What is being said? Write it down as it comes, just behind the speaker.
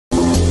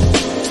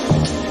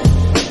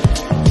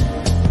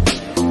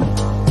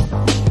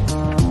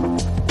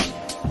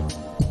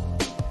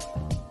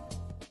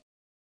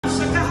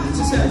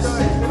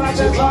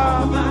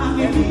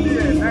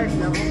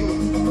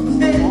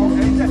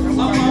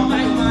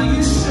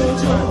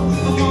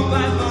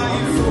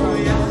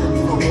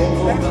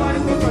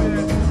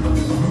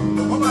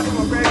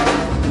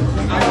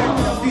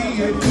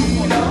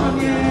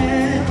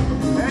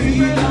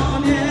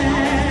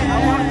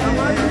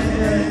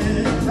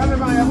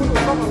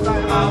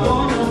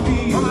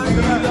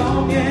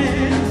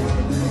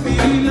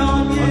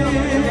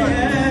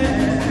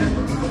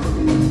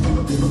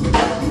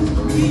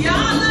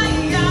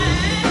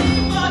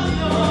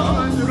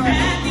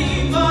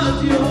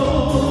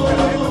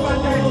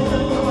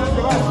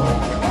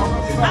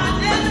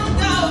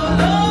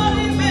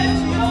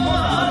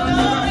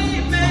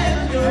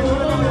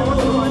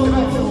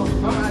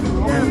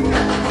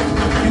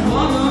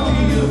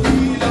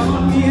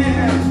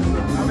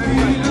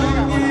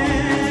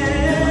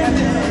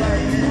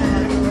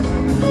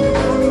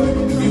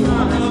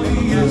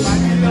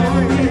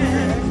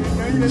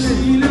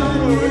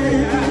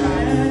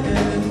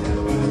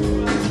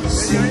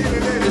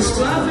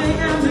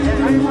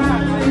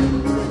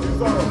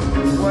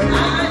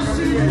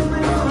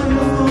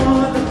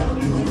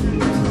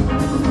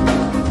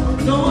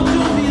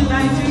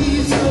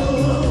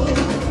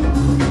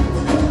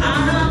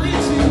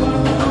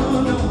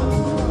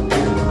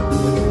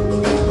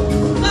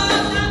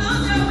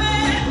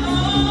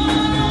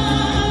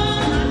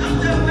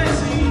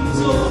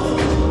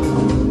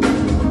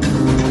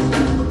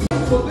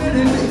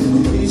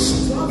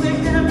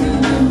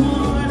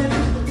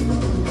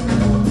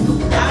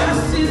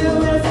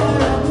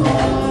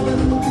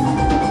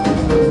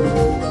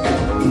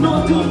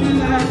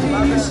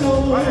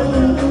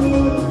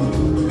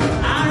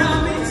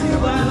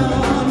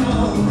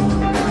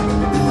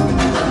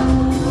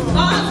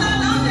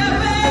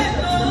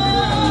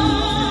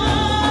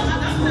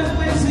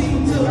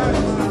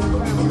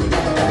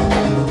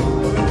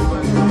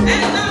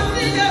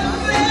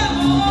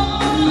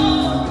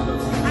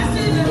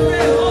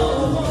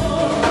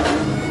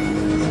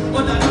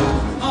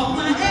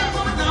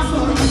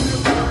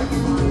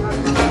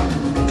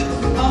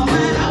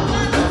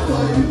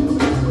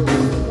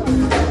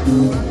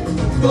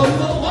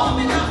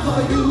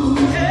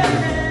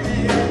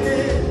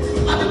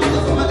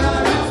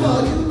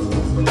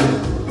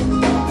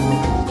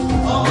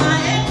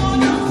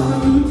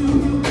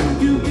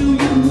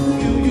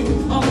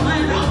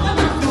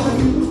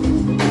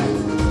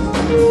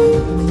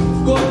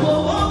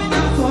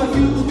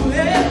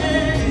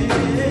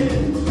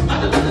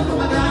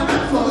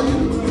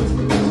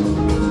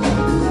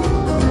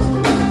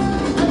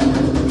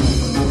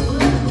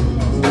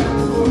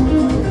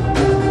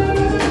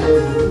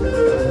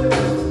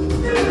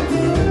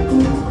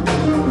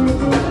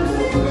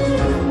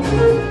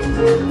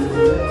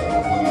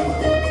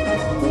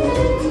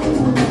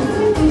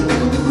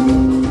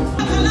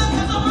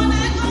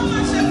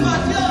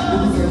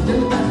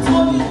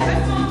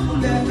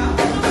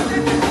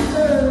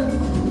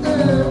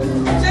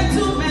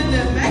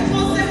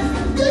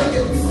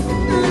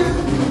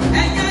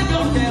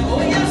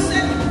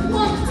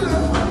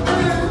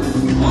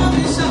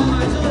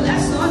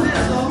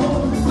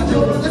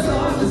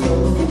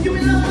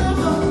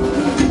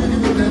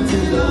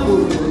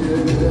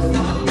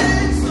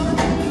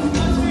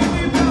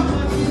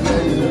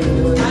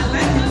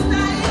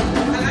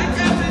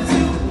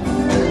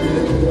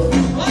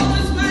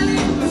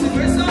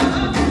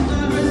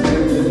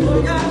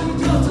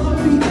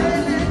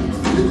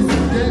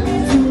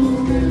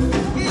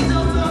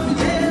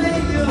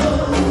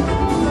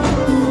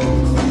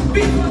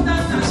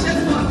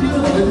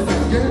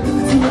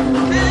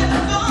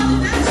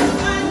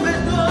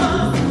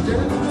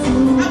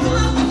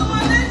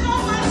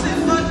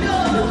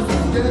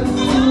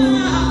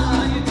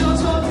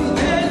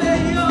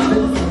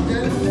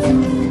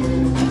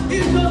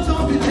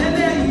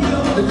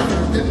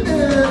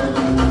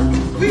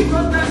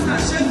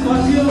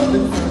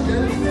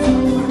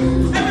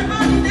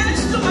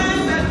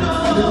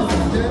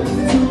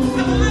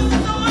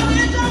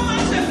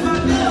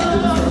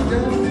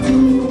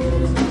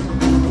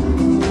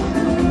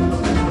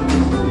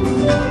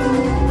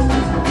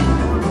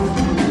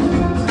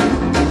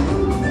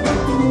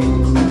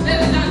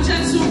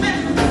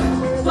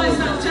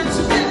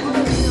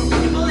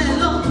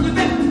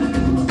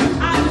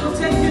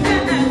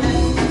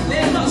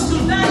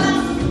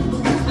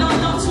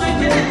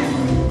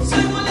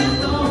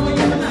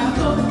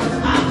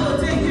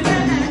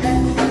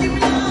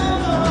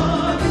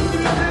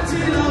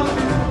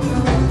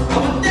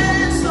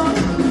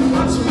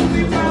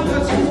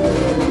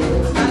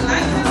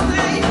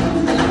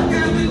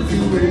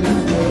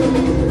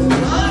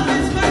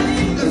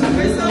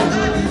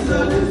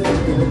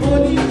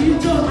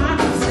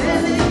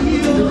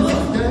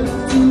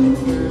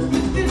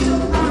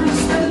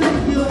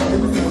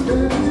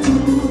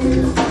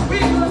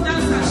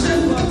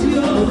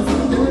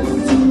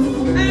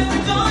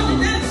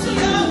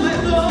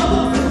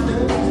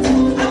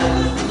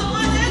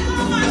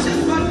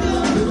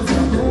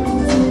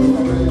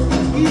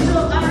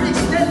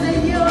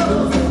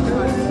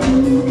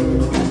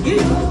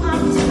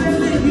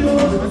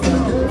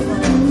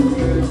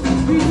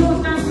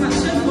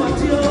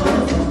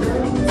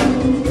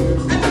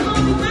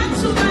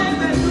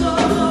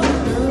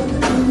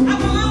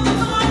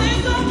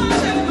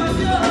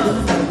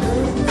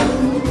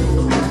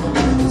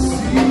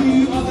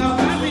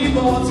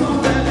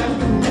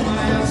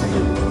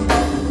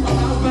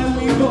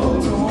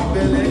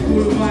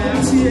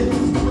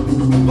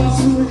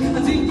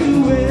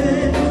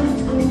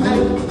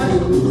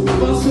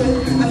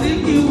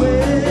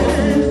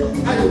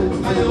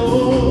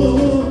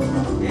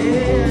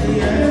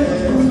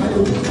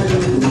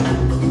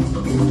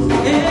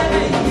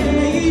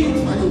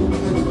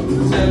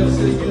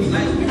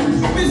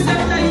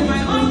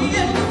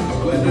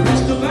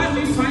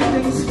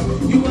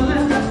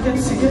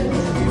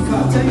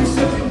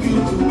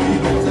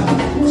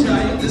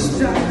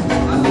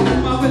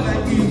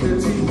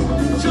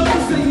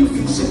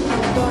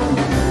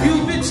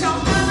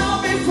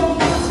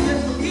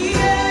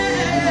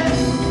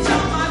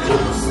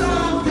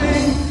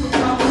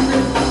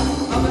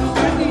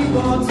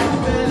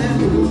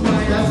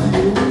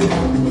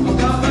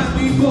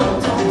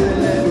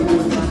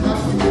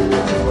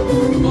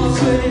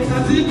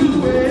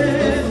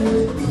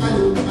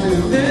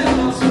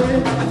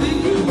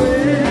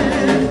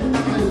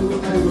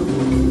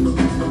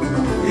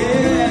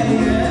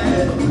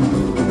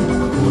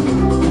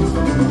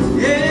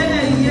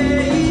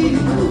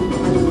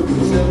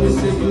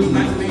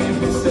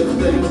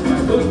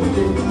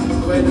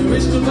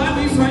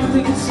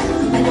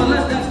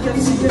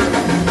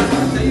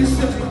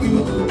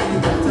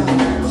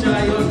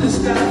Try on the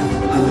sky,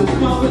 I look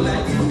more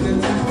like you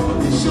can. On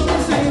the show,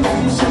 say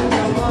you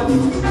show.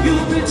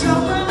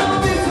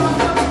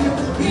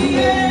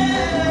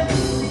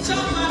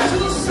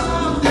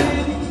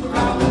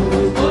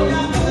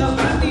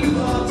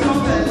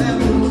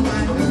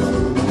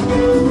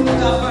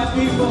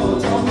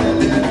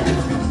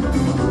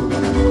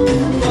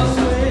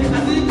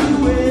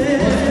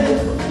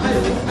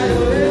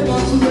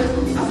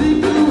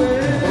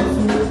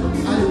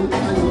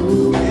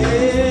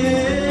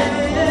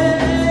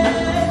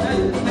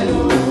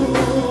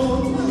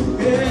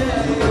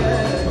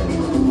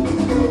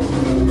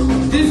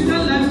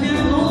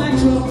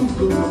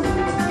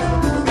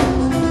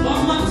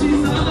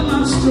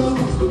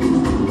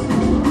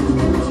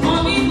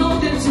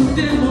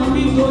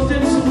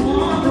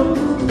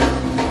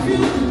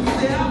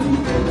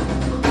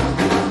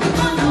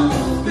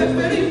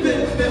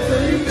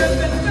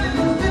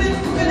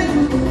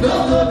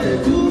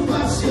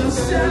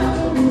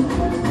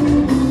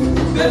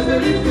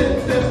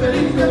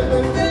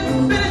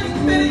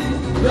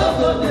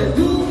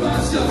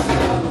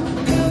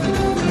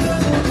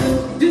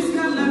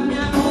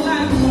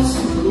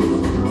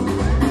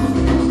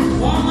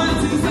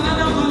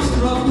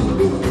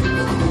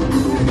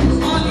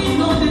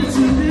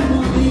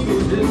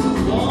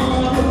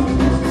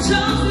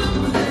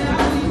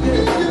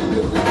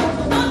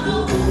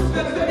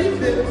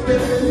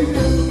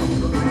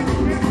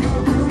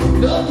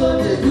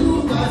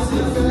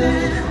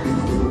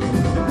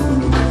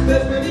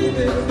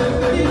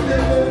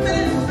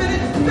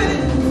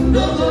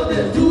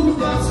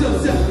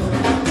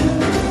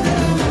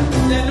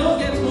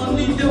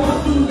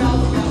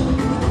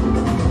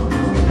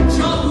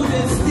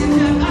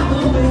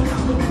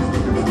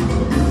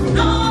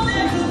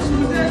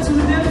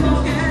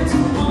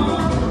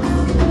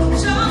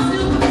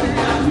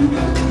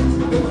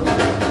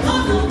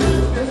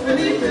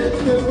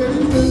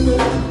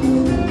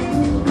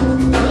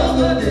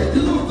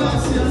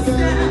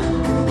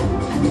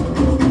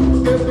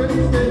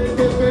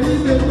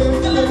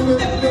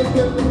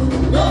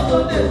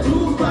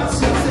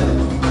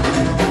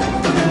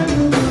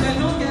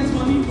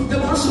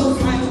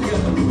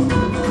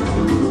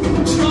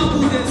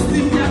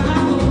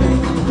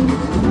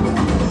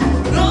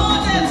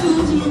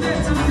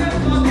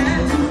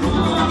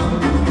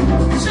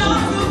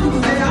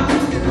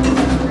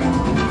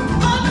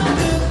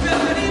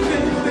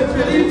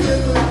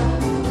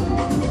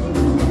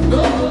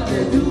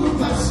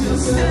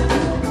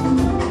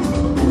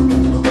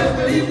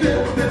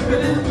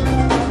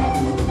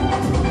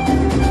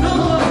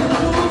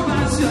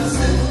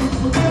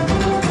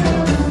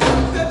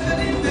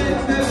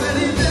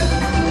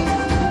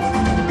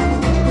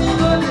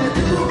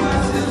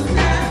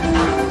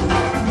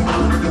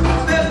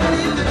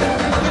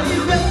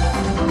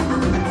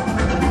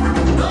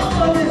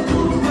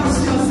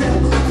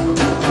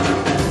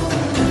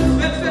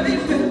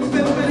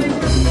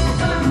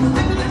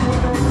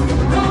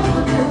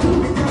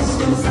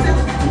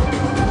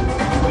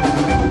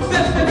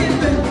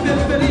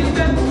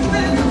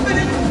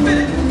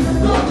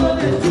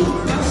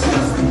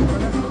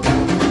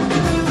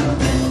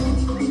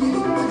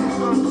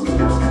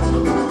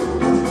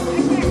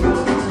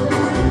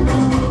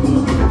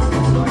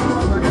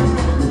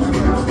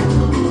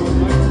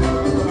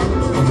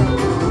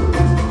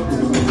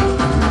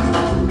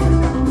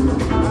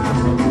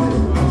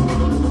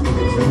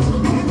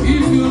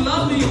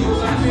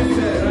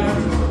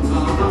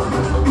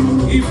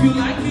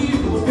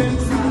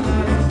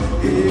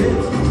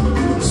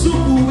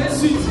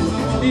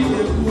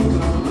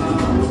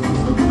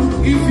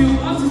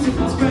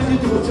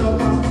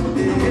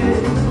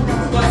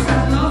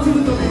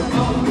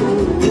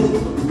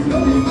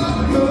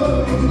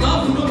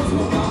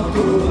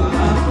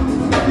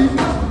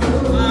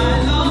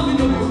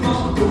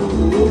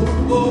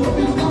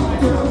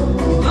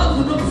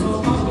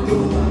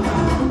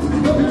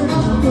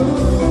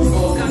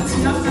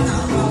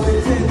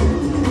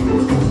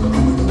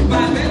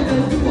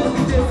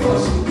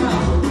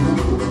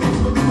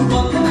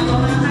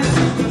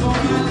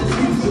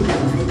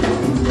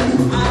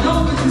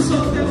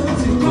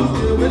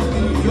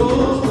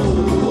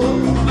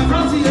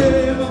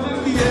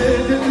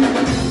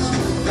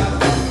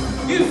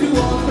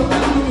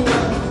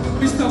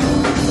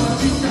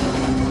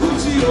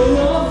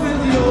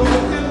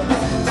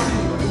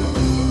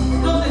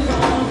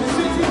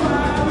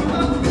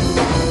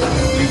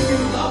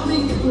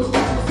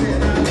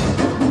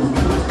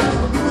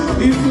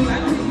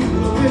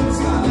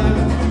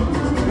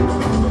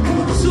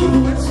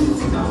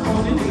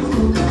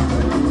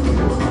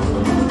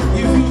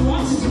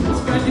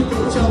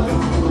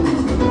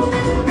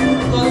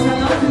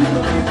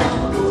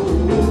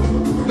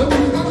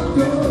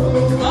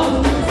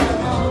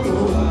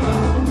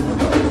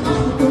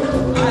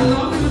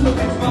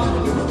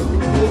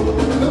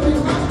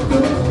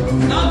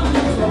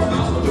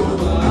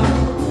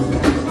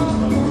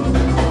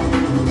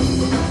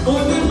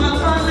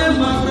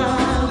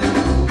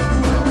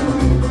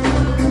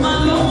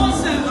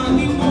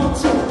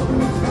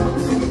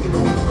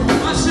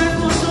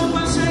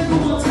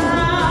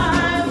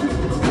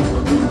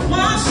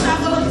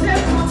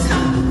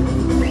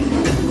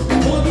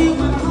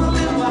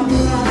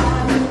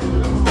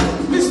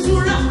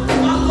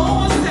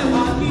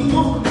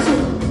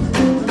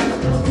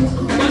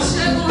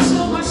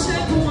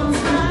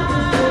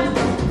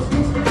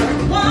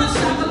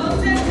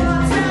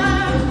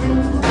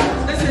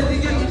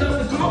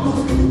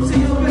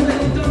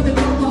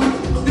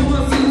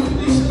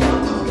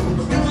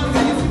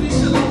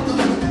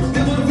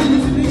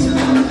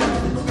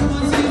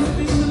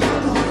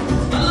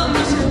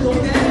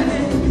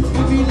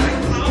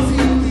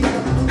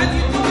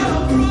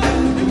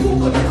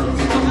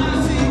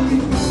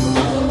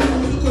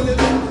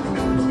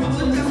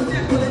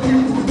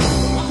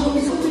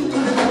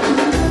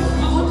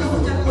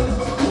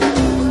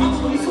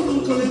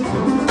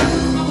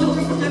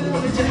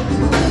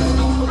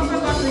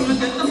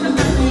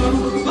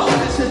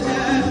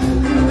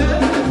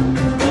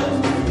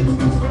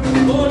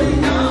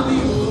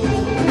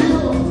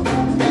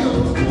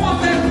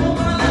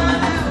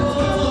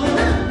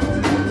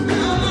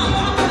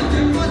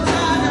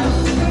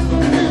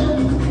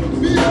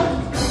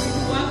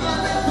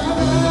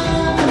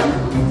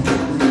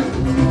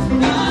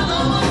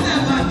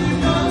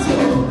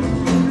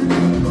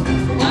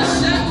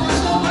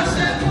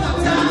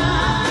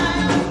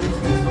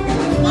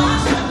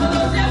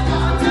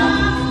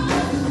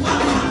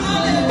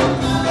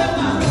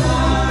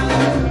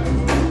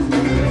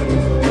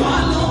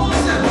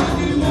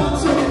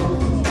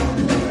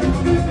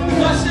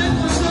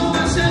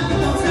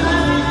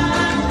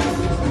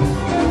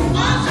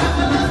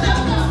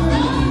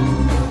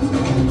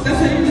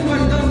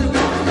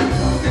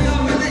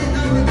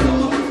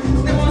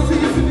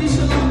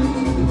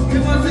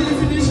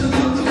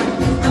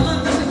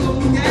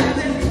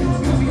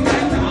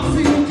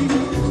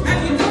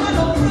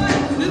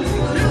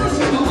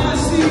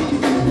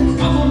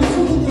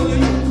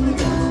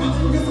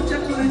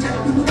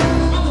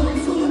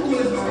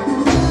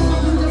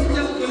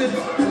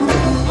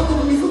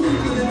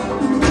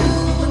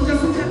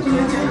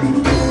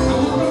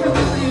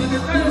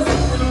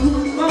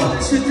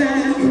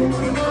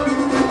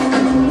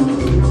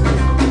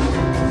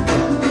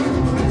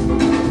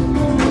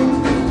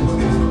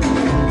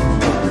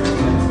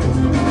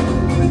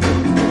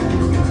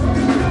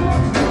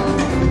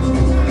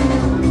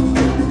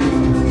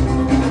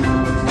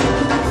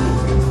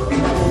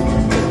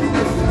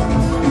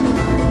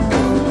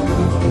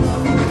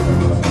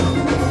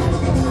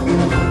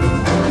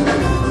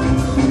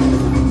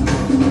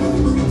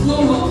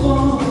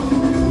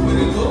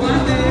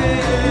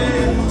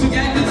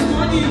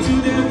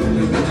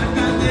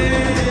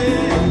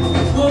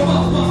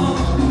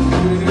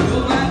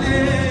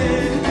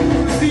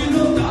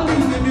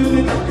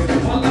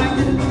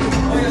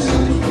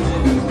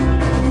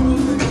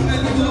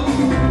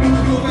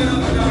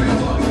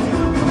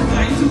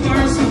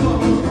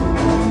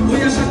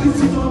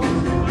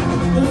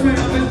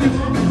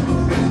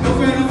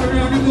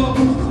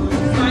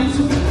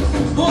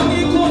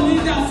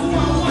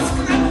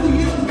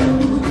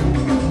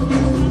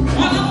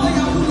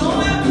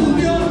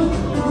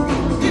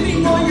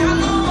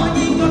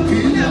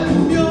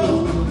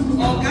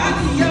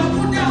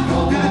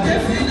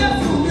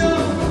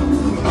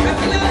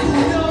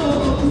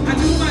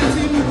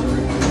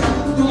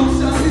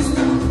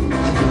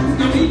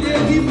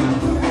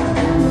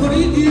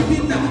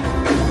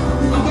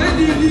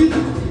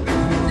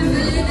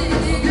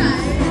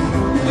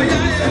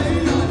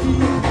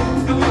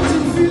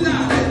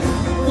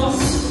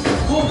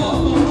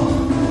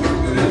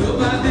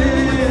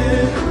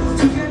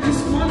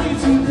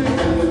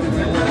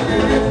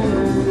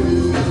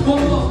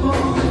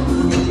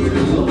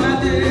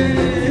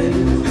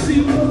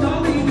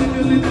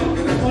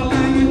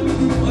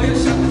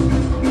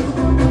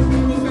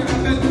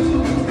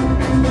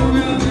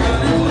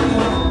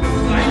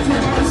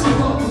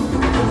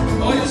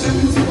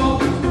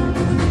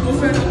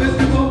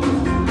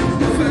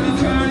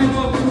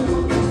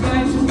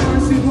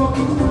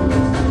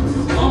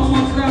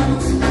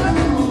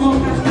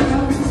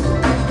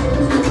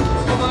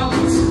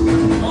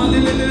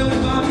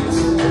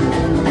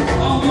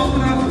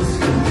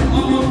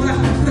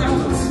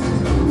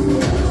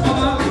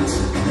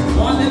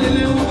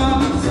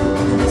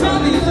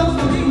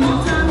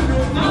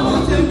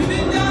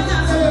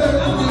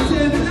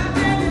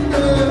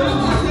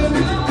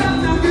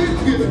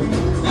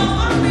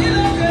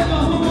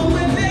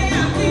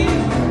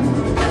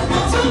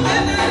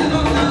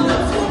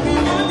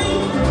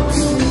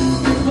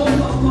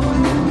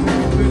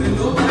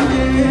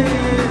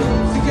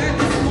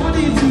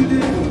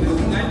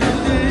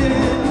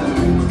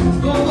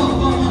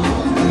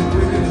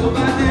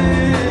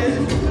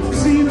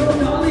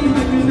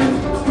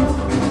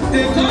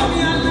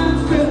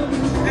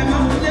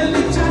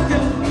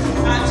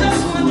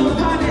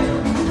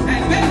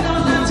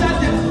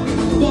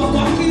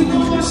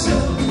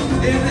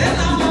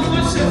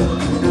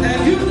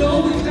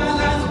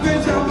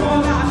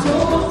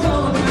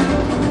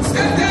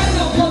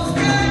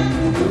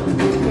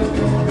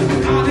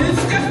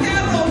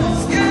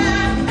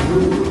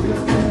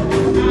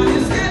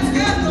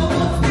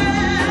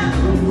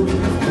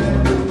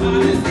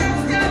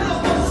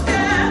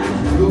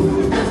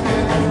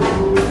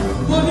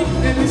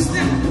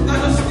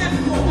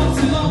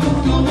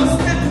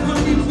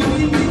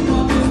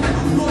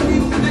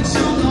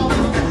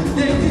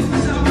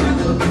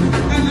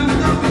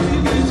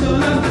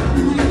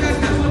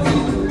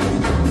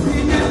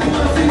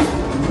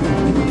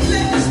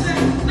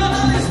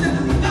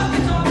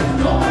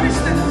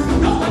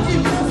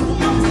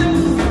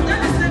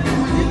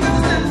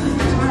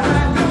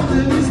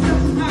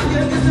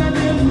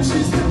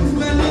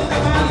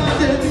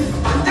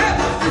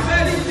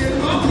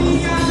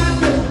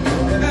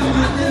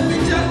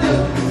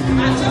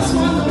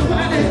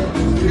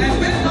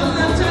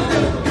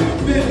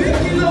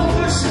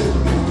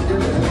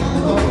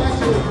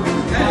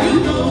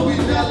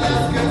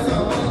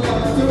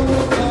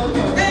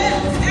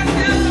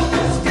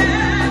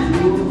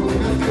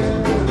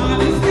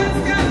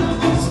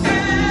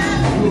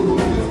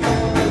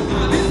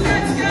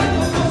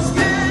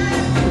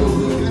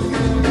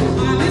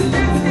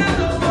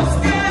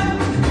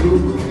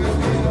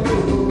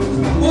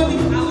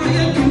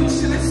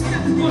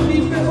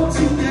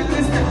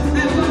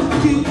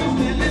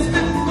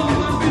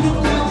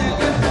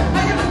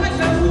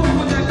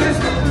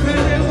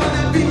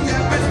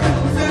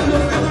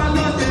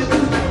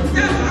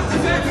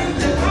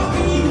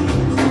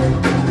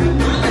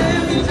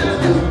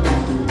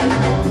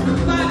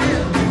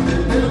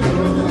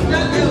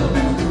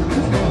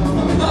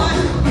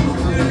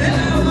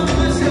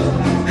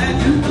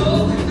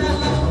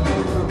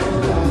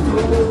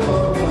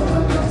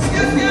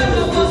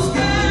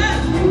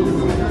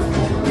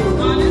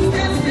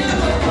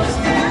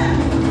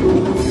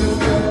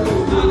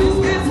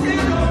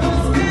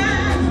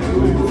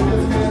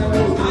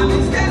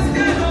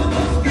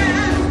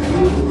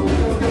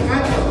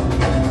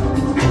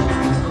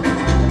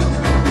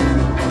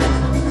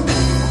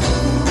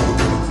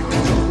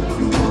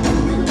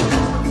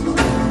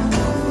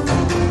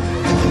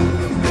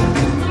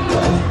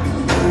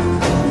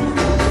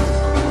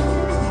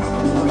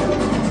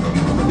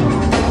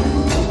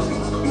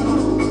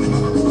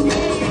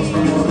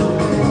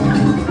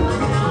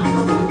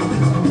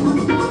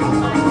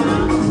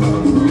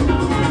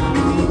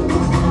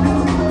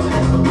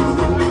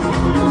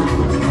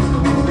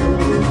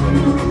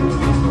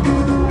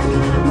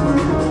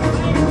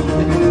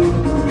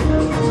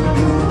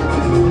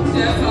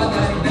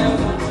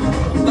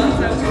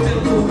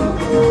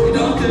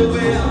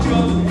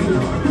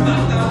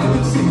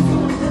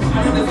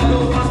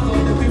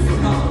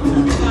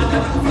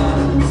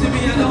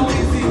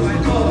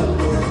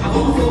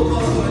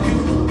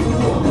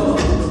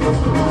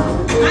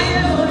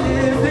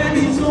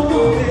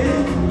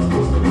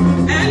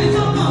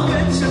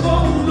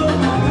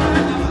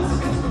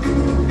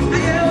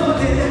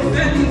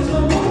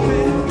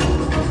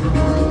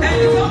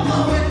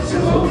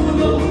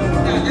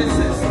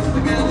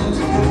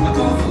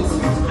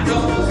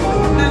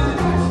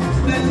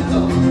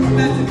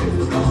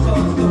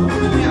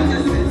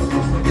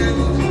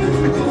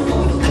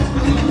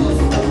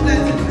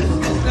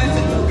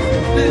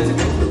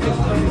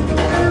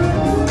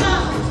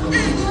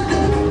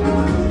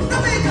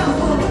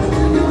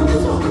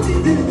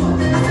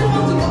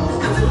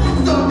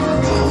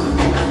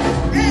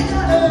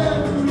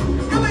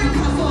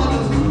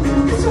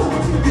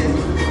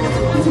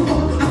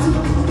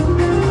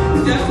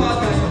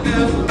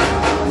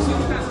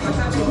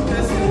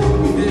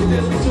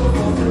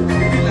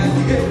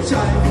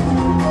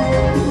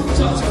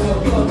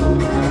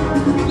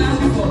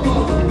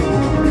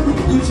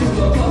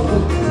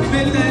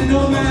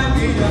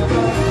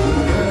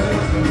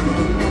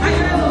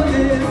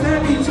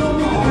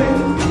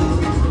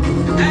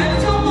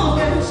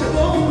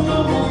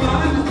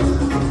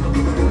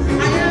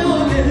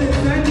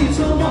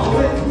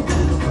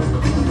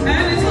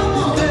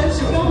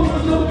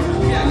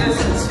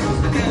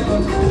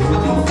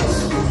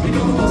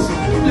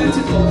 hustle,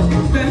 plenty talk,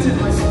 plenty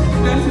noise,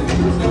 plenty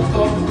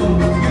talk.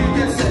 You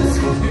get sense,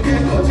 you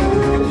get God, you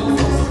come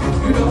first,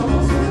 you don't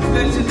pass.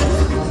 Plenty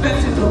noise,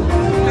 plenty talk,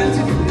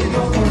 plenty you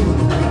don't follow.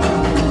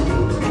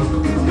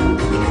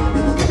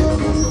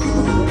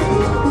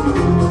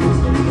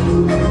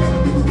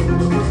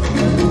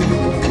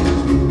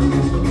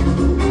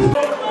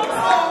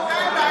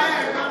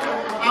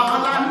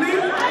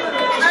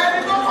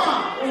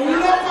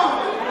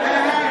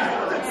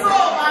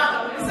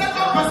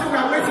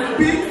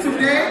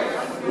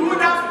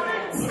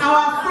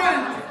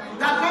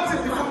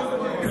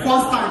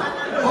 First time.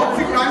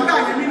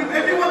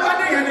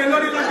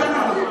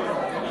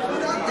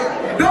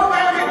 Don't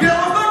worry, there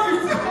was no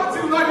gift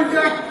to Lord you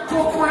get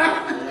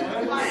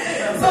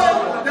so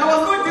there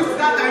was no gift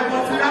that time,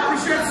 but we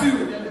appreciate you.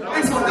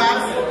 Thanks for that.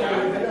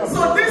 So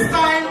this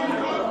time,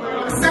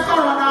 second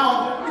runner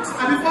up,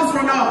 and the first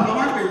runner up,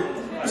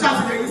 which has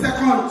been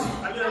second.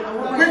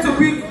 Going to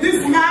pick this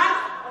man.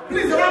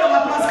 Please a round of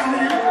applause for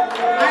him.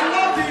 I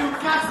love the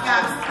fact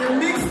that they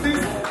mix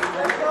this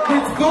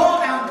with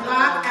gold and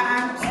black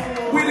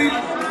and with it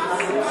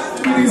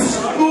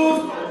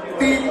smooth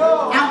thing,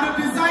 and the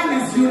design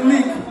is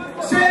unique.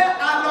 Say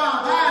hello,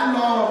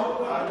 hello.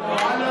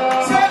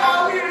 Say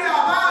awire,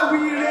 awire.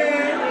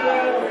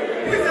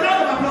 Please a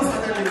round of applause for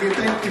them again.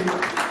 Thank you.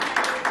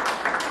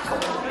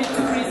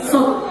 So,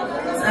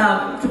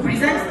 to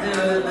present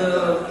the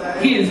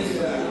gift,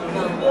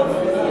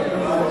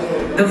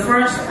 the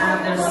first and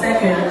the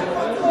second.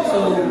 So,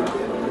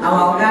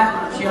 our God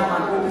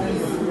chairman,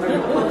 please,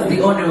 the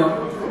honor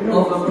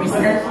of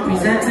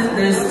presenting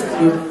this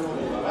to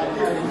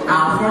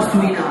our first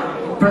winner,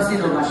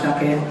 person of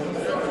Ashake.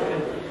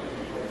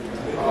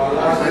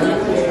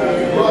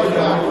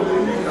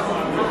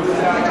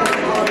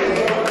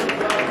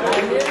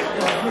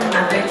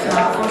 And then to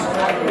our first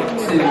winner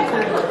too.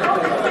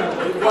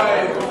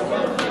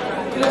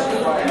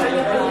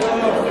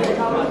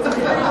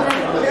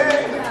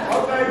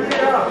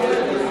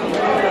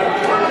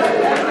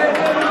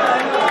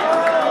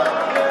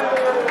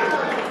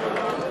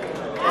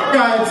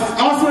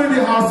 Also in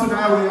the house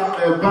tonight we have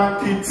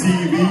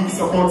BankyTV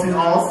supporting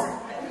us.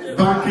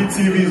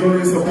 BankyTV is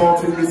always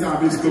supporting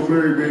Mr.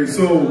 Kogberegbe.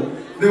 So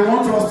they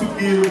want us to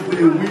give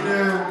the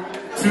winner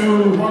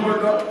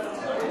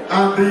 $200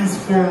 and this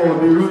for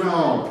the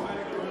runner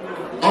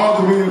all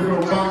the way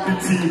from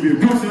BankyTV.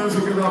 Put your hands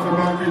together for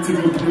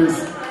BankyTV, please.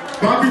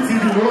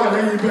 BankyTV,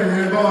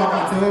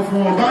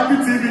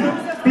 BankyTV,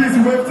 please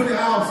wave to the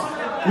house.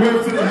 Wave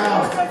to the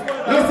house.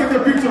 Let's take a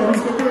picture of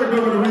Mr. Kogberegbe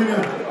with the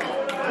winner.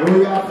 Oh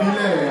yeah,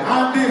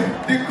 and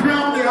the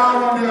crown they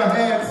have on their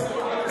heads,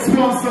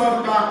 sponsored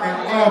by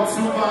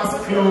Otuba's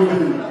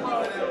Clothing.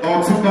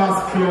 Otuba's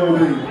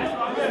Clothing.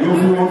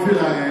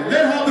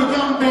 They have the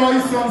Young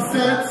Boys on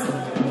set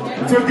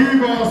to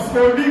give us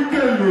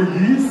Olike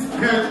Loyis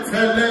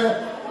Ketele,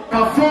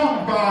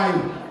 performed by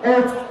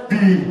OB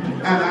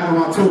and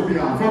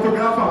Anomatopia.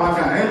 Photographer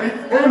Waka,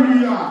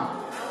 Oluya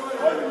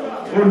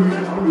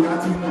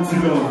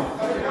Timotilo.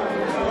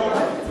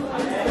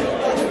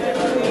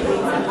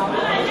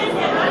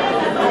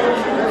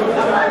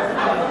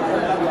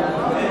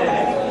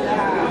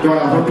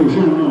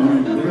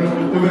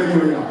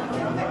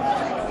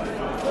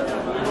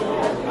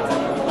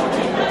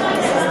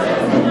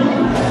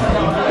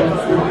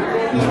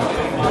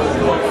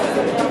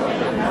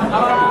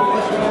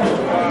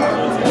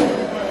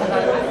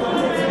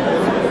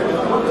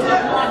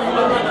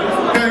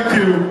 Thank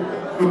you.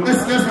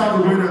 Let's have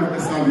the winner.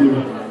 Let's have you.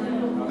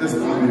 Let's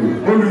have you.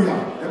 Oluya,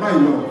 am I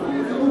low?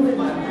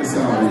 Let's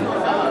have you.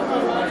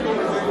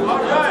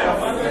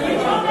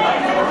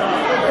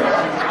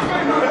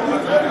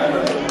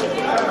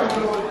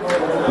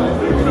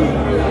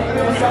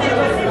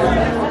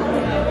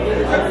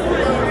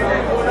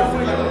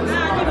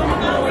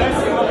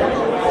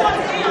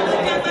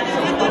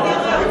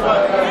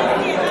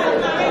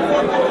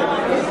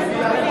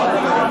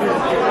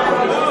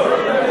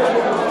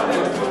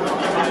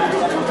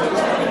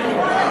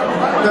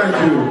 Thank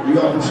you. We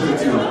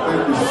appreciate you.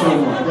 Thank you so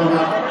much.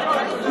 Brother,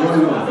 one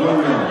love.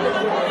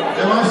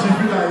 Emma, she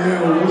feel like,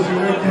 yeah, what she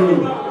like you.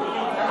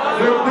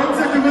 Don't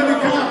take away the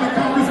cap. The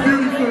cap is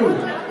beautiful.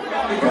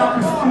 The cap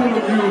is full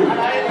of you.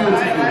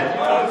 Beautiful.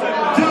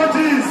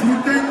 Judges, we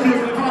thank you.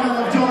 The panel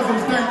of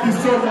judges, thank you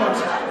so much.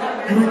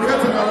 You will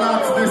get an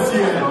alert this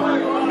year.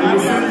 We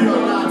will send you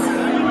an alert.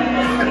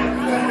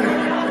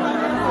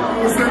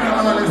 We will send an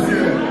alert this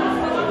year.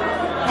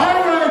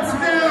 Alright,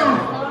 now,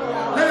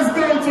 let's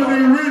go to the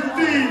real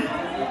thing.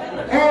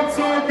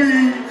 Otobi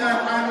and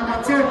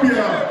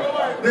Anomatopia.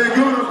 They're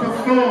going to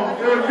perform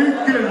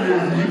Olike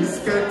Loyis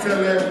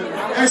Ketele.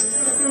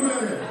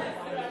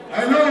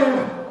 Hello.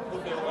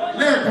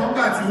 Let's come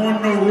back to one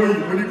no way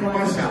when you come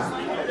out.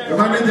 The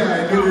manager, I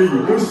know you.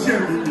 What's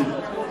sharing me?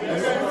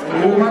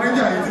 The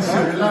manager is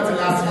sharing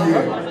last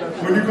year.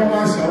 When you come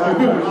out, I'm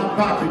going to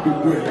back in the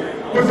way.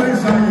 What's that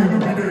saying? You do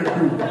be there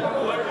too.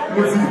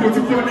 What's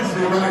the punish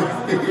you, right?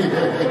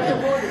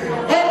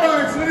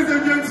 Alright, ladies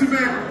and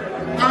gentlemen,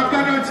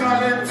 Agbada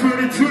Challenge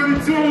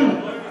 2022.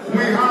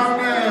 We have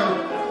now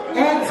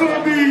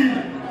Tommy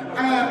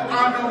and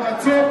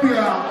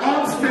Anomatopia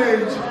on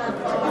stage.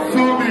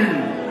 Tommy,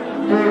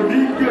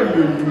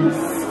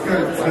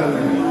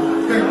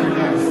 thank you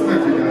guys.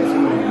 Thank you guys.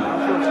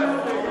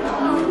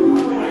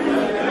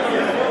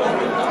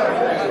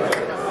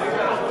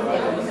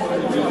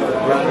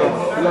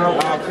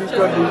 Our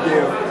future DJ.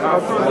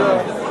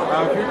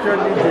 Our future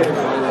DJ.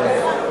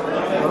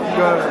 Let's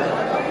go.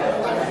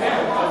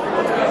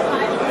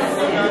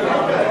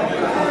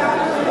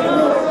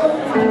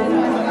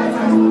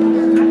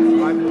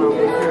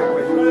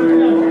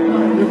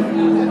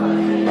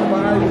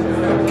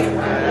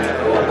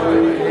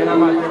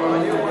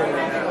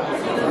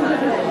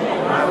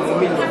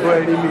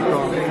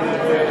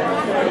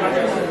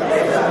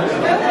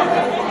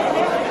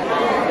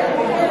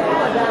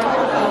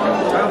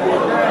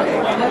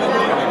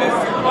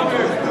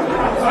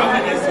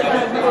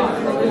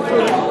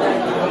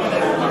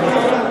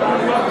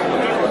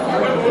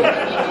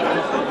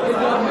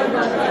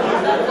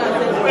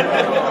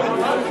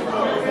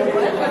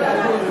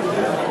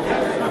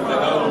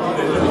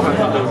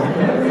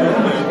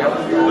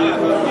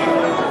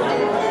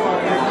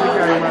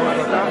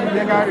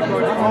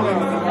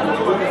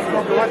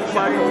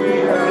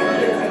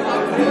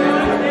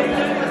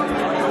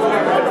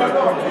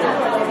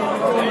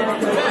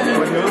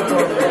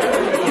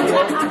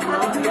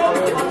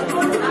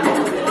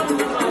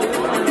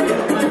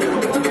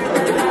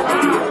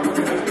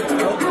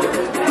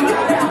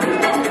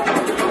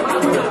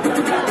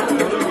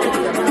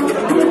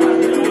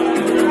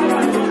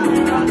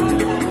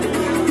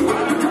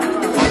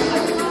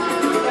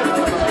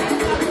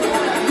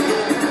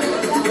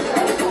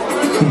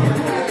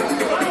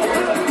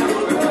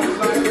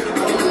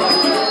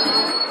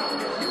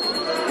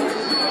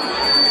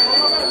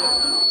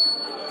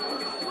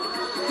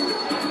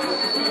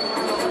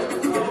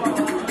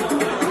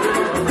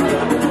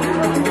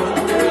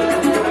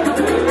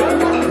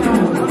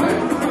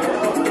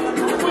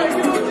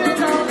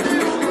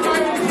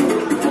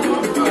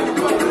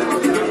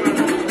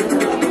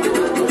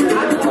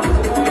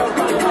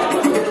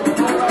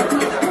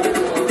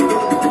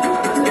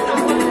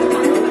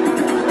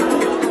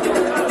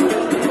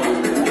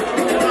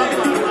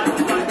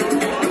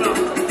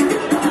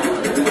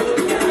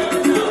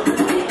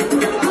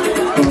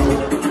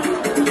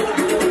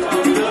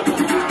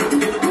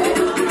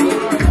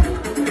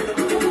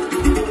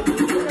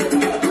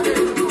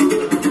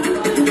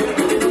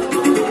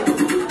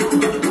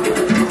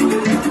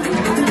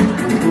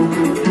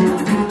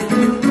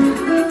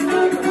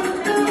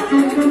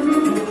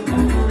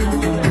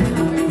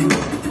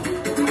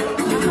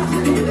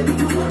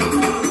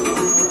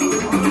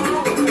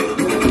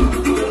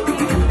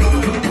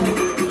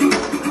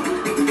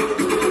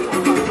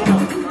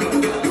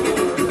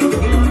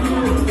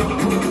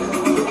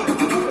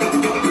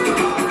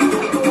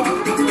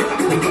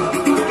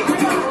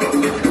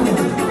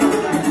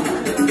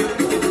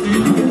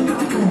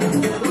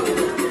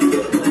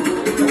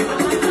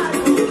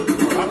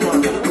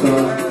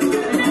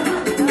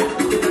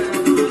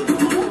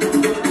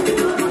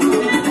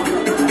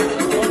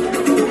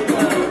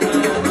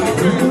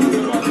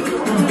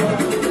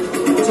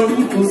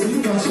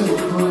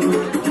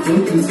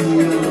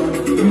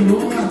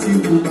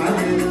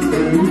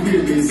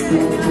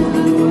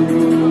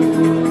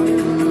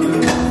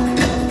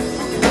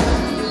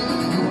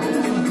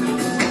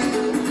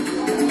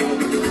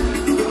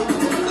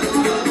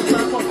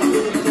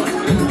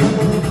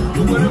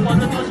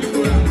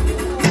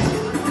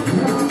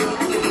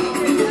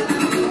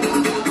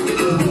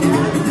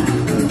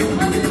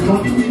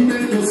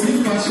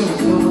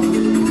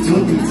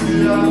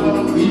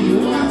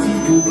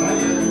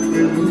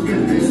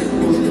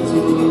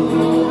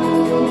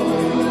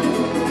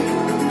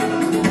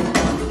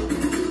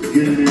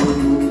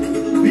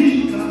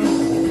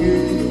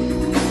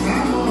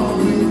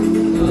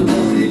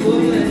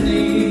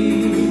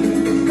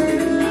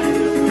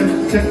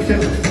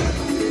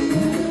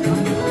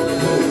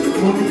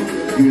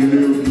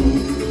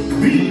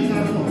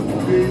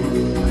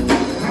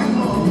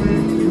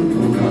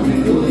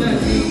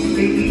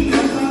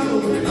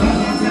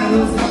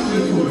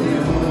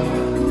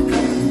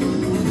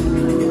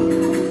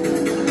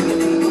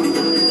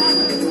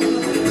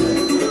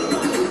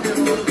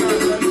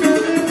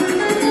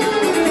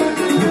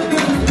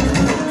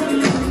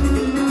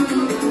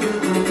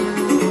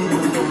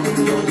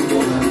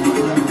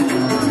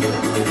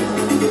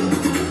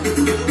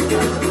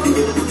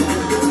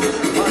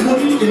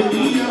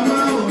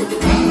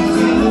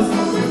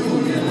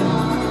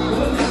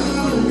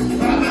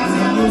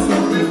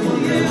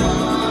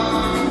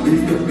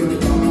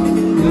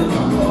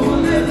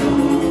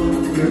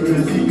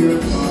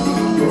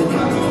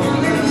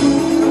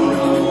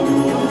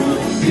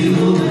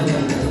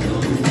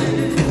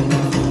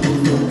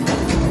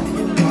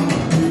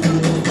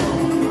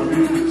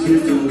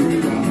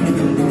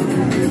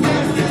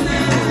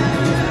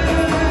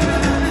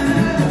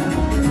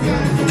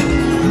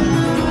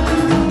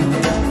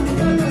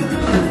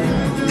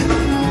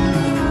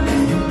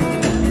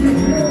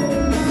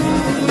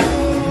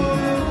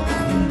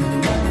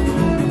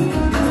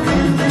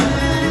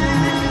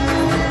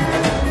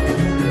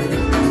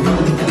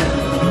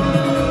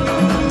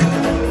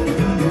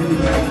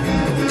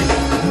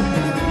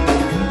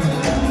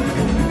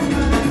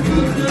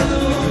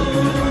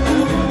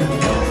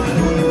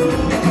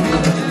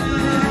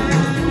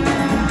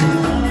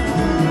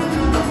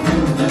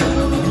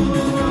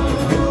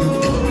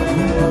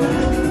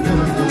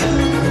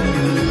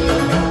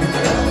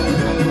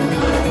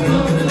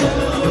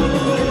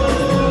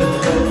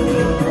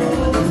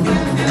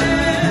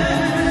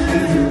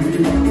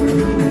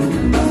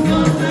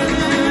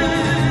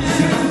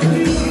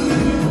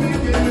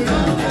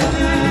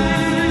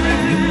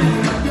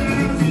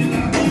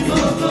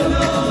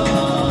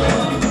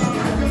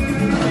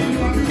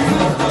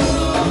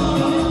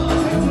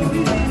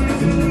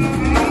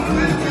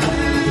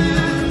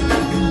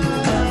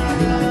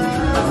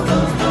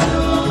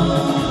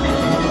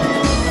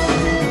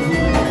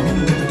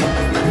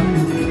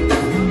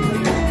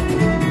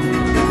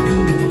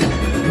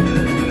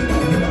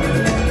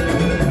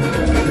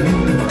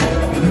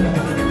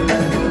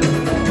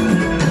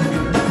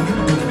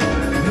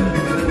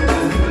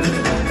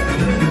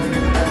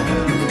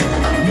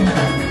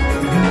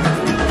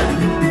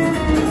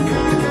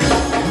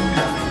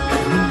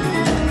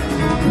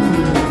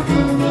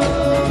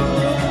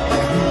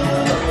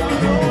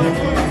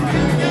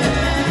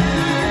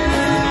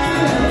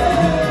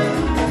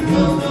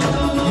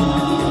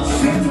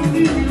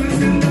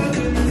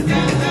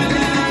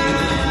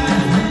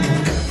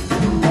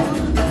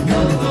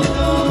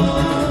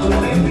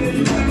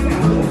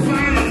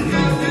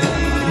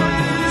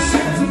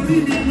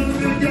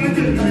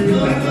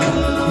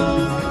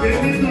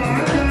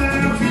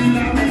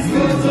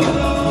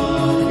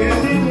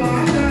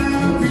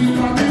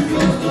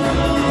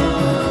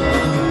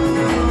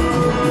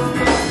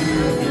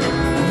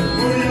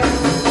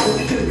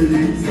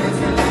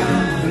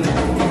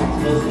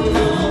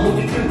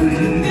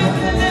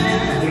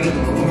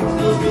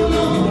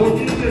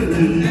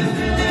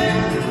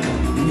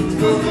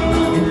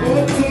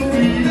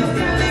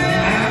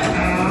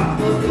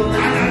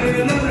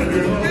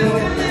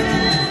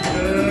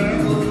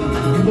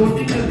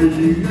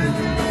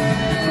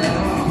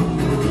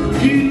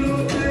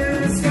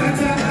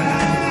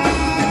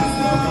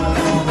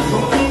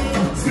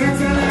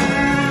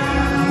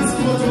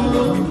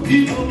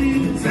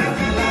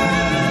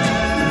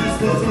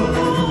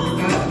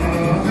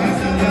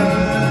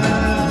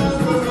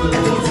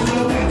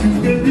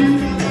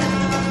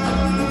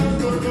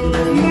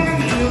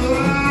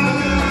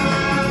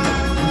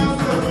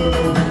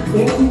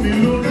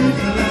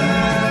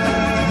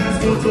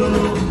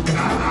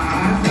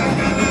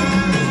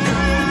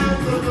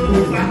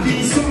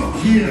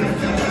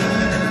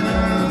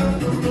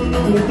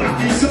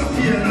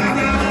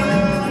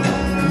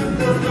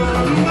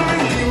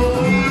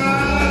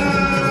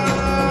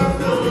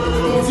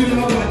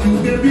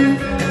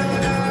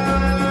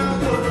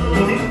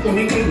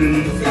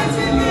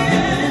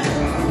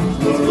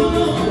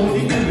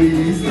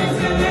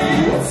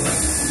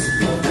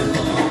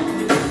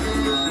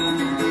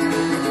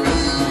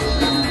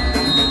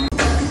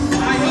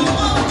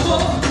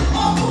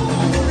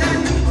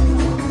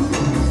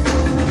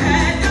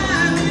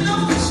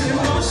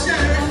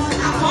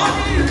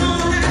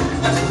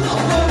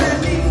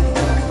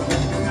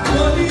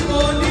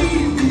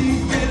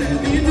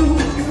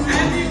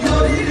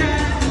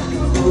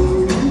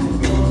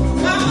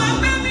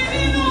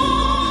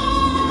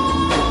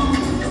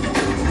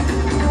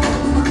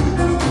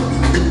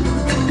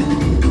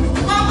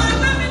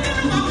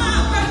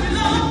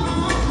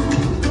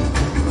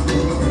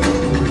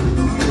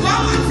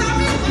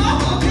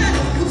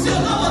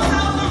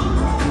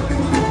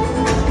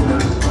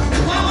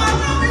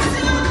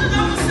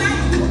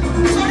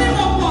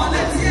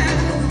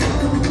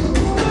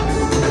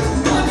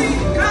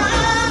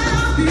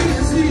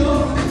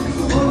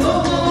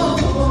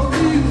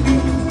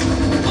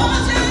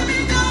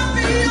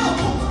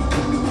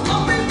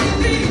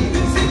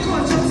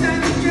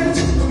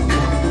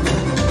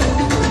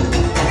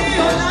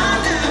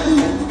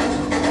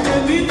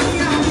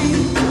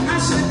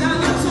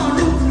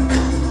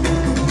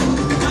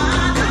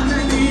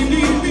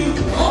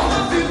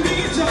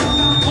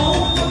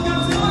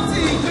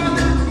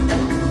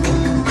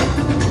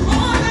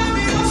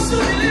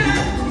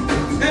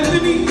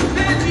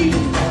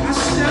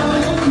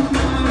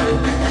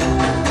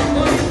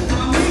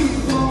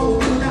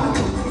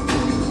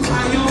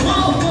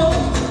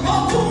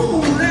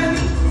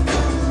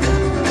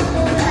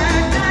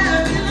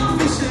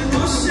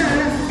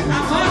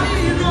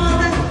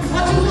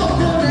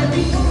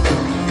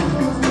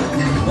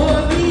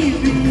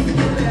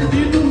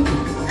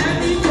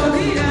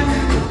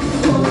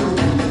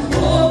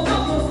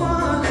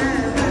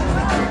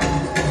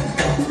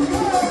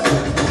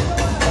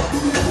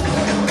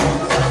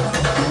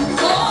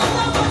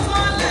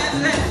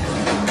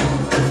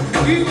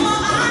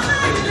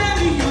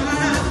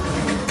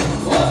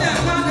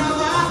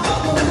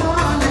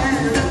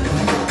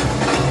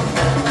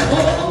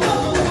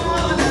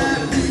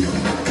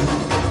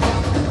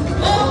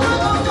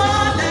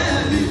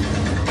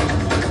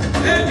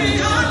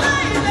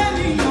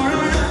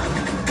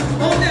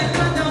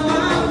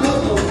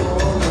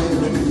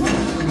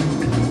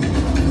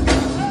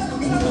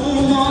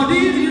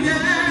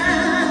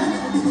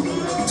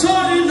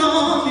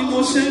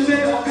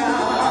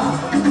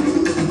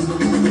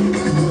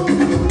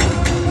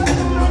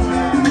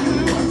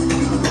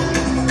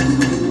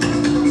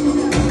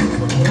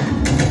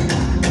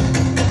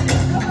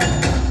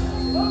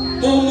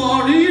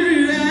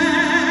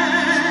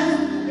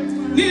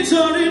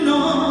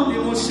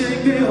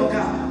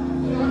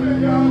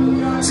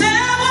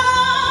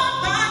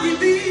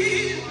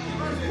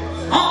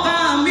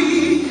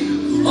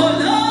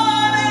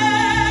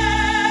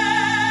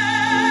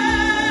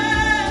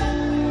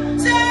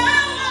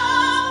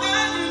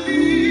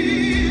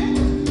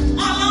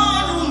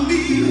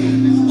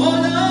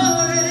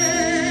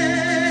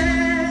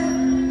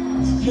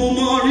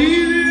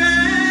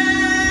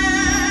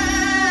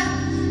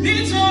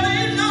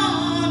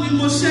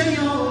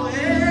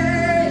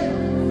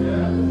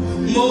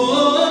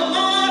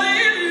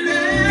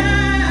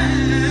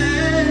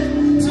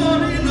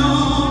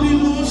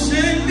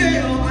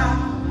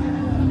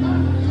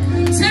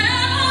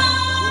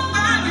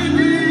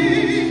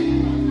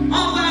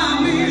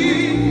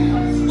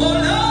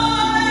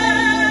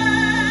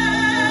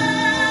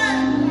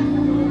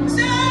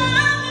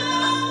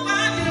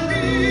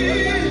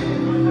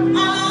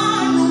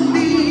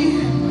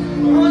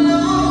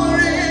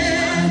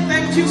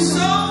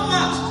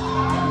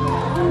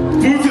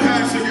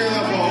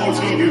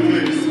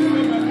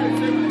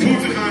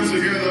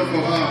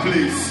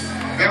 Please.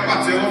 Ẹ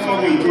pàtẹ́wọ́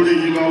fọ́mọ ìkórè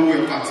yìí wá lọ́wọ́ ẹ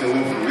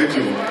pàtẹ́wọ́ fún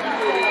ẹjọ́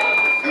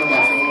ẹ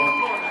pàtẹ́wọ́.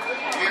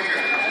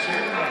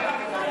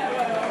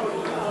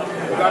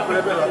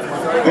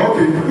 Ok,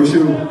 o ṣe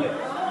o.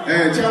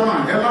 Chairman,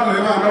 ẹ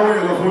máa náwó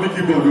yẹn lọ fún ní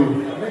keyboard o.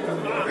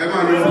 Ẹ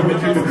máa lọ fún ní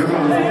keyboard, ẹ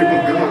máa lọ fún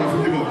keyboard, ẹ máa lọ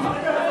fún keyboard.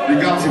 We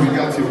got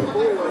you.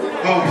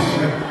 Oh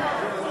shit.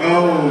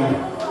 Oh.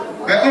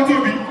 Ẹ ọ́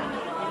tóbi,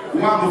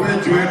 wá mo fẹ́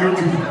jọ ẹ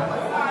lójú.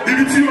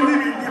 Ibi tí orí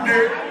mi kú dé.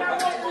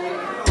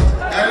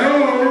 Hello.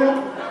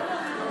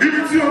 Ibi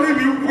tí orí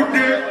mi kú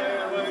dé.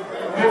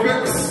 Mo fẹ́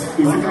kò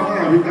sí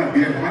kámẹ́rà mi tàbí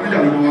ẹ̀ mánéjà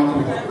ló máa wá kú.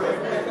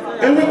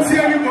 Owó tí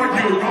everybody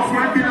ò ná fún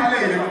ẹbí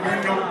lálẹ́ yẹn ló ń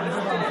ná.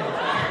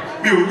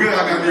 Mi ò gbé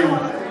aga ní o.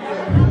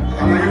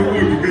 Àlàyé owó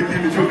olùgbé kí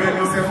ni tó bẹ́ẹ̀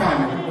lọ sẹ́fà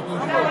ni.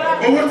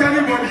 Owó tí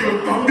everybody ò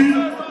tán bí.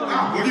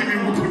 Orí mi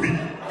mú tóbi.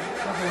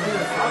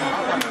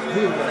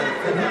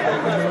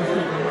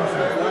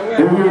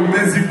 Owó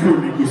Mexico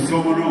ni kò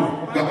sọmọ náà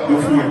gbàgbọ́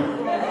fún ẹ.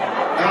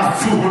 That's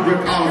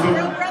 $200,000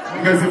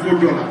 Mexico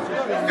dollar.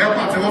 Ẹ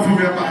pàtẹ́wọ́ fún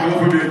mi, ẹ pàtẹ́wọ́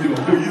fún mi ẹ jọ.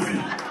 Kò yí sí.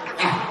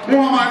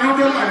 Wọ́n máa ná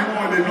dọ́là ní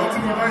wọn lè ná tí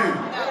mo bá yẹn.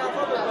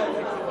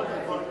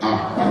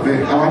 Àbẹ̀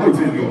àwa náà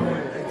ti lọ.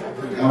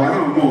 Àwa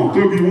náà mọ̀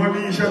tóbi wọ́n ní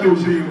iṣẹ́ tó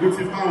ṣe kó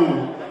ti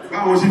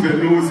báwọn sì fẹ́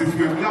lówó sí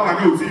fún ẹ. Láwa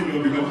náà ti lọ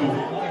bí lọ́kọ̀.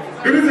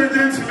 Ladies and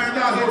gentlemen,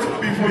 that's all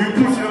before you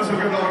push yourself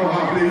together out of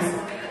our place.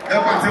 Ẹ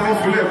pàtẹ́wọ́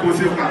fún lẹ́ẹ̀kan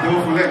sí, ẹ pàtẹ́wọ́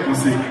fún lẹ́ẹ̀kan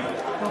sí.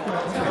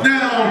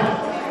 Now,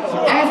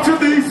 after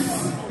this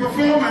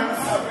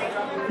performance,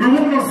 we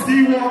want to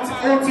see what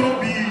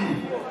Otobi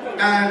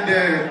and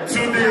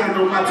Tunde and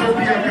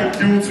Omatopia can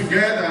do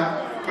together.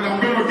 But I'm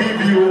going to give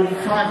you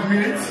 5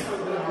 minutes.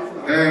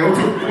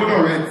 Otobi, hold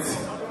on, right?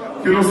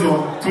 Kí ló sọ,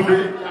 Tunde?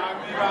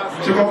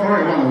 Ṣé kọ́kọ́rọ́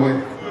ẹ̀ wà lọ́wọ́ ẹ̀?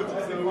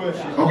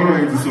 Kọ́kọ́rọ́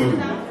ẹ̀ ti sọ ni.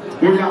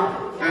 Ó yá,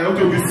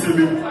 Otobi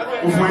sinmi,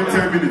 ó fún ẹ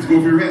 10 minutes, go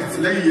be rest.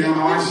 Lẹ́yìn yẹn,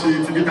 máa wá ṣe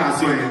ti bí tà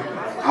sọ yẹn.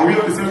 Are we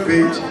on the same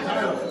page?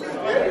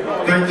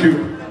 Thank you.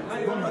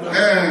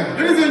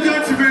 Ladies and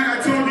gentlemen, I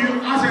told you,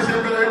 I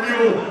should be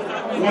new.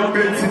 One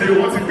day today,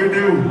 what's it gonna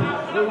do?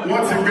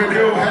 What's it gonna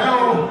do? Hello.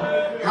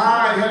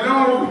 Hi, hello.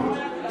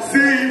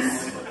 Sis.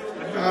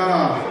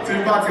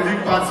 Team party,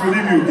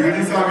 leave you. Get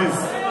this service.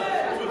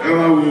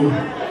 Hello.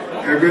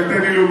 Ẹgbẹ́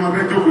tẹ́lẹ̀ ló máa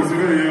fẹ́ jókòó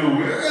sílẹ̀ yẹn o.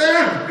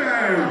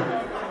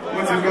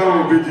 Wọ́n ti bá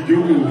wọn bèjì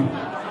jókòó.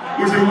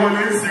 Ó ṣe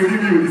wọlé sí orí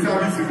mi ò ní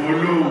sáfíìsì mọ́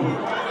lọ́wọ́.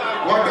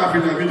 Wọ́n gbà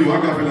fìlà mi jọ,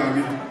 wọ́n gbà fìlà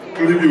mi.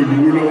 Orí mi ò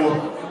lówó lọ́wọ́.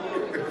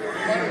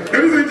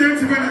 Ladies and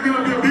gentlemen, it's going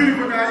to be a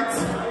beautiful night.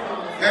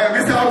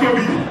 Mr.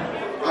 Otobi.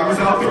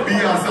 Mr. Otobi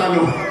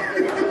Asalo.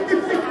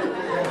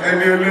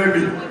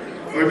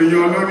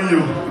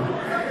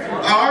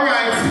 All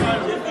right.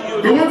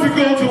 We want to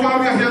go to why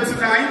we are here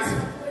tonight.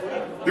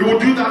 We will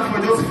do that for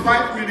just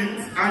 5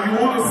 minutes, and you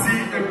want to see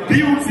a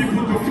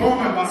beautiful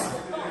performance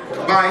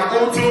by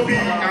Otobi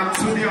and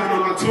Tunde and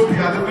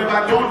Omatopia. They've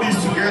never done this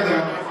together.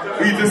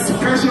 It's a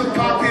special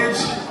package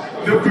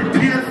they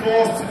prepared for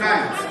us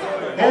tonight.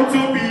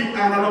 Otobi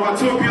and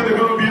Omatopia, they're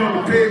going to be on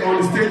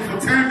the stage for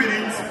 10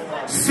 minutes.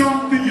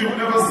 Something you've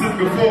never seen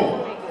before.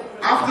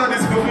 After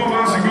this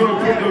performance, you're going to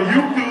put it on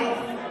YouTube,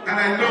 and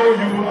I know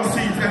you will not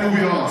see it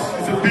anywhere else.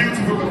 It's a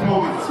beautiful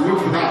performance. Look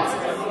for that.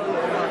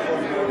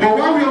 But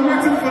while we are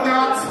waiting for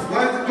that,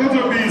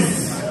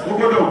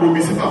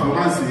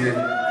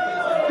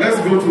 let's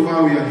go to why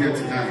we are here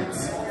tonight.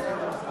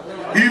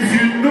 If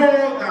you know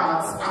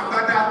that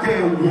Agbada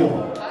can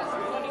walk,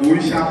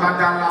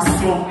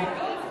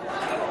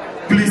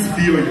 please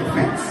be on your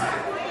feet.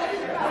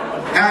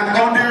 And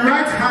on the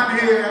right hand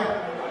here,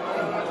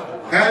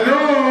 hello.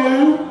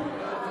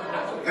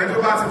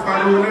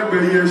 Everybody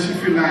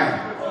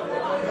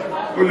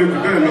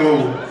hello.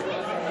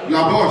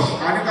 La Boche,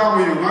 Anika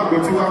William,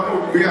 Magotiwa,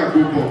 be a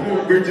Gobo,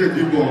 be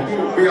Jedibo,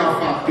 be a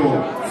factor,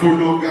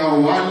 Funoga,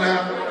 Wala,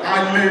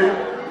 Ale,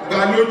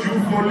 Baloju,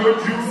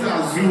 Foloju,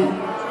 Zazu,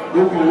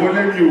 Oko,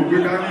 Wale, you,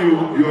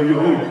 you're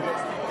your own.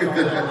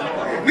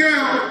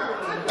 Now,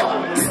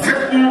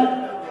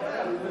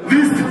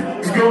 this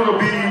is going to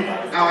be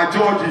our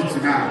judges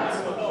tonight.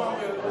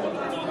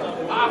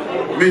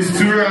 Miss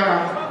Tura,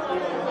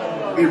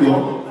 Ibo,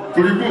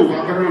 Kuribo,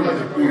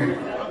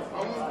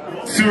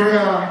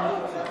 Tura,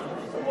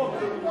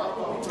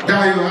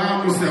 Dayo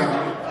Amusa,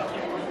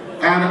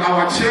 and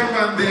our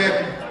chairman there,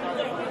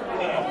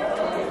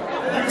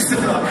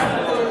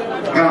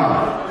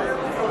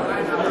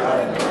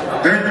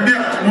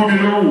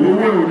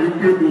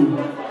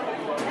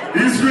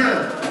 Israel,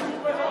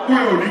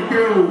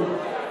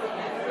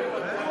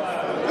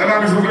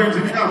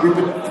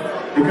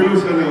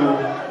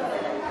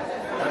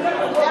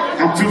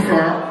 I'm too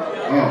far.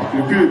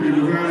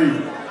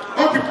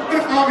 Okay,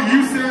 let's have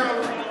Yusuf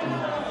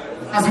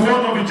as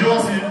one of the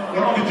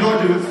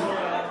judges.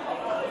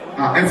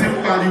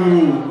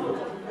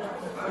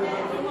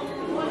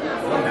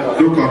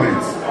 No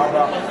comments.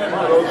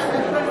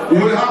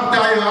 We'll have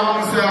Dayo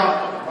Amusa,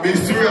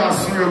 Mr.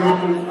 Asuramu,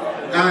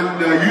 and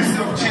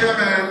Yusuf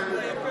Chairman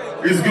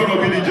is going to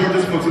be the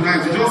judges for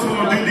tonight. We just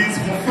want to do this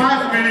for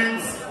 5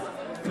 minutes.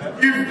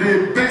 If the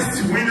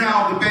best winner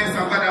of the best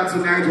Agbada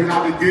tonight will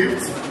have a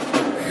gift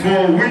for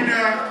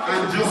winner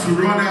and just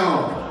run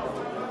out.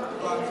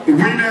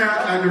 winner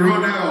and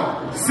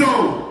runner. So,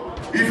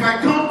 if I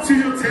come to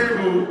your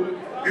table,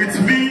 it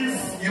means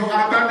your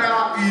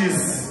Agbada is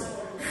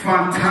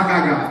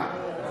Fantagaga.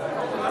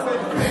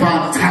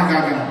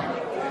 Fantagaga.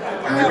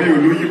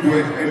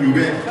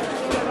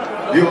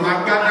 Your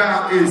Agbada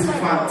is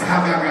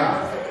Fantagaga.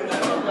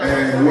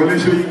 Well,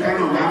 you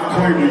cannot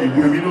coin you,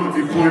 but you know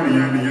the coin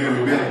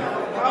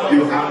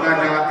your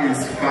Agbada is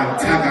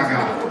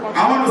Fantagaga. I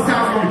want to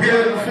start from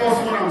here. The first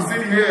one I'm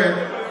sitting here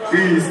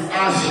is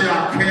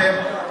Ashake.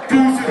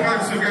 Put your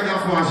hands together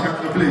for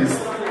Ashake, please.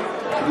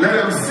 Let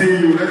them see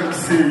you. Let them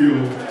see you.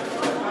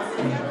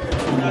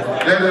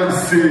 Let them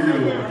see you.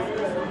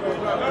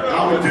 I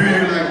will do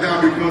you like that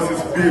because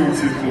it's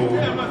beautiful.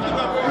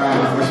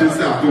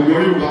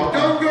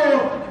 Don't go.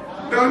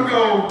 Don't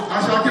go.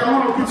 Ashake, I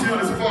want to put you on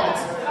the spot.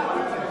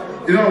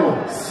 You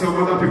know, some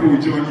other people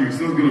will join you. It's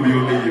not going to be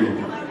only you.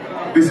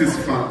 This is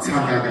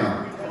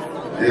Fantagaga.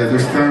 Yeah,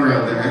 just stand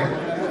right there.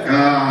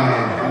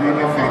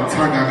 Another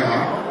Fantagaga.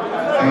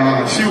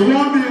 She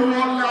won the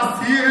award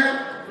last year,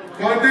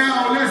 but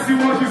now let's see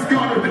what she's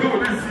going to do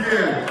this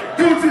year.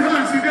 Put your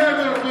hands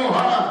together for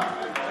her.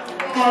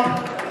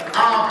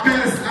 Our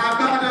best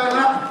Agbada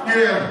last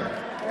year.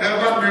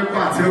 Ever make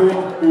Patewo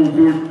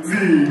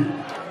Ogozi.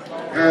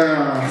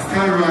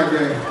 Stand right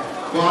there.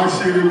 Well,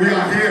 actually, we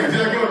are here.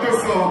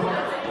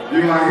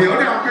 You are here.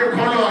 Only our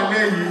color and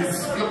name is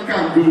black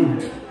and gold.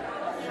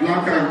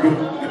 Black and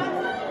gold.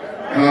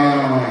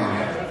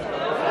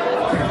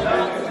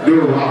 No,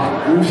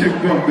 who should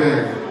come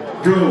back?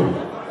 Bro,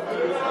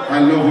 I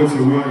love what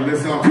you want.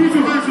 Let's have put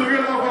your hands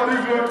together for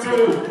this one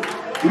too.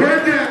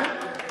 Right there,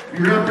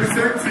 you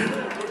represent it.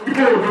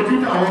 People don't do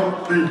that one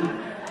thing.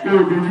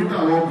 People don't do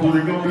that one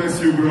thing. God bless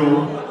you, bro.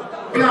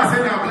 But I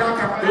said that black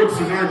and gold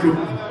tonight.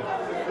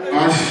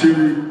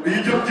 Actually, the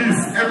judges,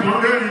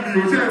 everyone in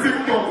you say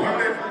TikTok.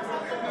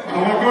 I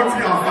want to go to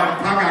your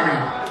Fantagaga.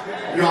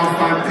 You are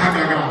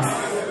Fantagagas.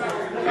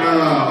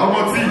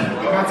 Omoti,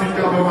 in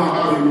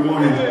the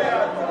morning.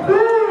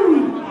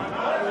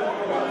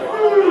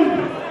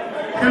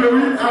 Hello,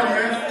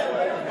 Italian.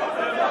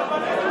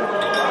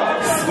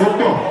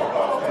 Smoke.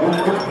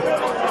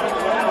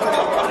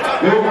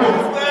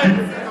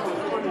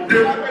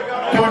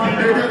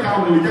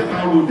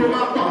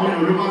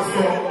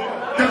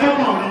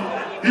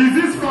 Is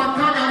this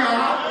Fantagaga?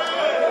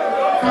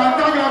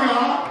 Fantagaga?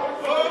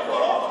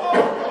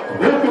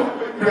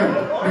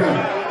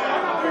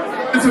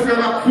 It's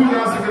together, pull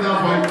down together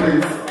for a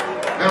place.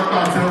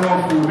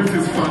 This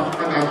is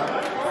Fantagaga.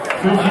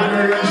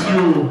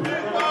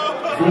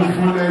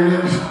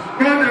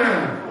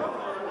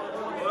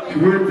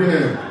 Wait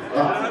there.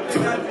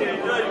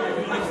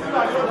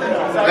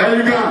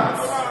 Elegant.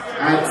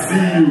 I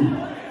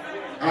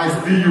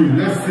see you.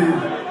 Let's see.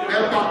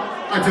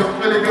 At your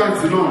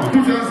elegance, no.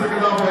 Put your hands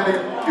together for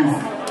elegance.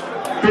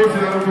 Put your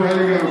hands for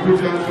elegance. Put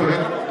your hands for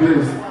elegance,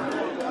 please.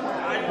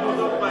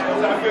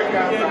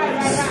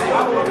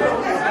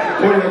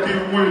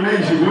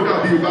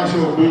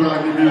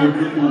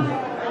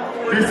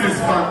 This is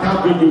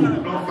Fantagago,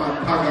 not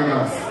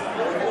Fantagagas.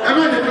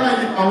 Ever the guy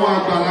our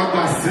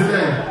Agbada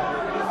Sile.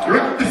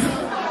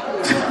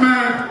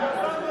 Man,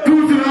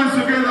 put your hands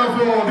together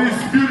for this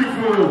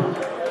beautiful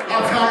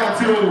attire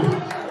too.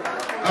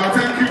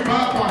 Thank you,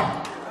 Papa.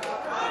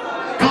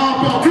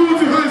 Put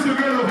your hands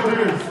together for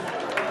this.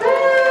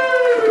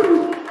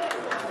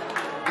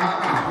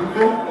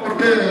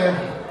 Okay.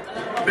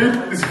 This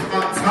is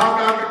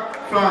Fantagaga.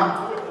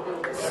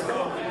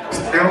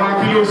 Ewa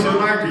kilo se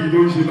Mikey,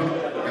 don't you?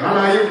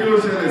 Alaye kilo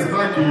se is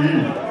Mikey.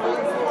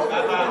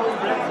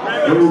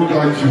 Oh,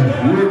 got you.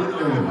 Wait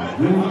there.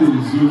 Who is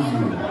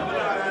Zuzu?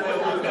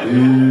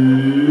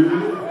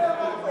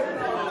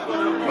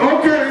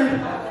 Okay.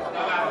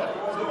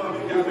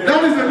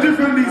 That is a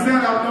different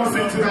design I've not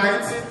seen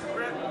tonight.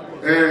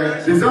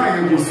 Design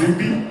you see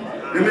me.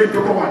 Let me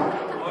talk about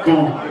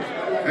come.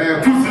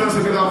 Put your hands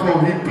together for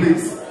him,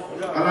 please.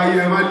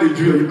 Alaye might lead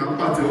you in a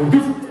battle.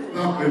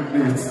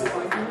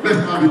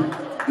 Let's have it.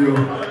 Yo.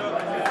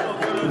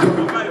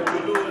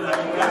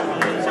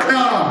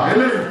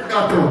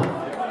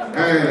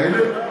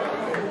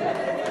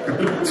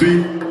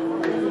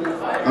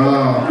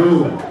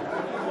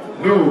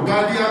 No,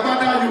 but the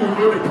Agbada, you will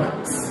know the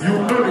practice. You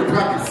will know the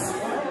practice.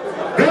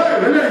 Hey,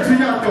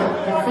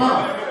 confirm.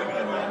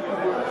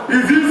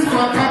 Is this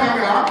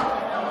Fantagaga?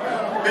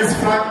 It's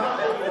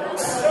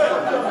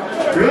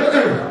Hey,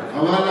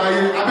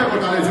 I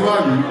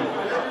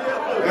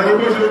ẹni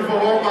bó ṣe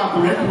fọwọ́ pa kò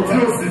ní kò tí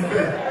ó sì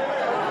bẹ̀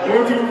ó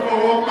tún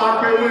fọwọ́ pa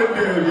pé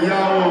léde ìyá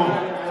wọn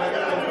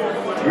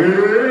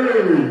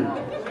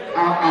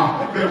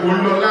bẹ̀ mo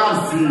lọ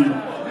láàsì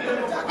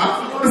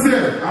àtúnṣe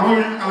àwọn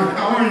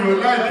èèyàn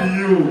láìpì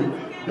yìí o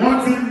wọ́n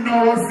ti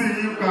náwó sí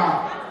ipa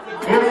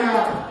ó yá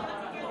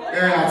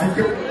àti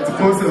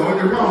pọ́sẹ̀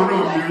ọdún báwọn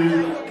náà fi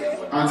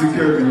àti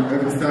kẹ́bì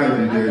ẹbí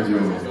stáìlì ní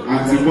ẹjọ́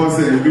àti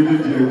pọ́sẹ̀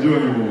ìgbéjèjì ẹjọ́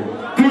ìwọ̀n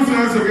put your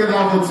hands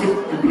together for two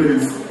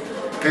place.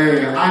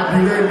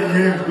 Adìrẹ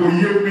nìyẹn kò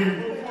yé mi.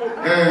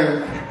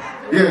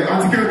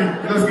 Àti kẹ́mi,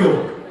 let's go.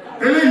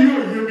 Eléyìí ò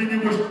yé mi ní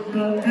mo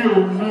bí o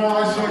mọ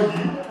aṣọ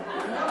yìí.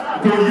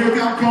 you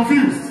get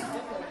confused.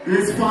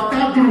 It's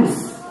Pantagruel.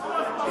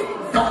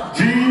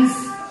 Jeans,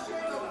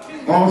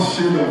 all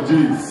shade of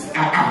jeans.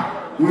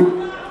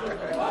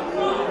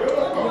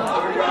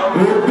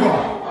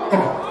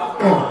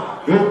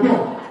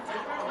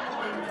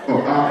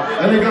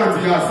 Elegant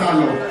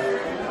salon.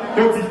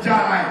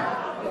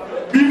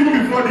 Even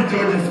before the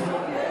judges.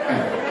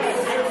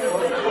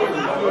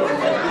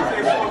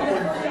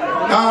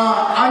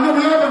 I know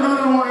we have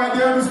another one right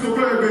there, Mr.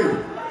 Kogberegbe.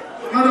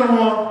 Another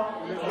one.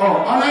 Oh,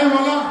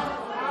 Alaiwala.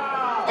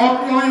 Up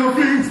on your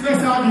feet.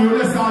 Let's have you.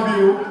 Let's have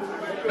you.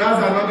 That's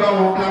another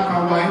one, black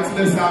and white.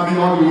 Let's have you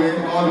all the way.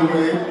 All the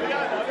way.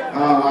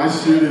 I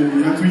should.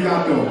 You're too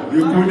yato.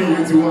 You're good.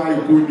 You're too high.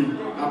 You're good.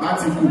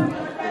 Abatiku.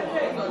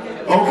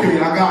 Okay,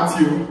 I got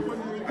you.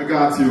 I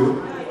got you.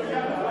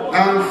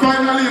 And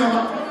finally,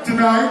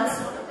 tonight,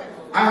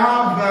 I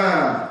have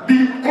the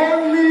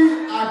only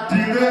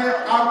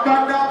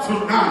Agbada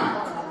tonight,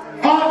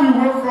 all the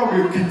way from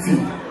Ekiti.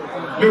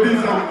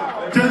 Ladies and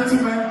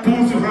gentlemen,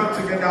 put your hands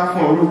together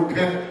for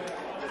Ruke.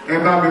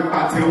 Eba be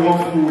pate wo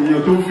fun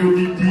eyan to fi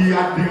odidi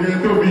adire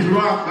to bi ro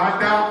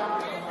Agbada.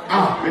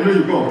 Hello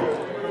you go.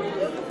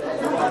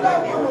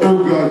 Oh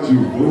God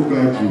you.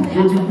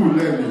 So to ku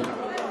leni.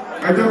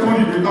 I just want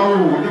to tawo,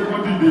 I just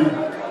want to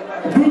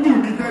bubu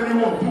ni teni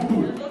wo,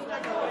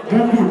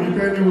 bubu ni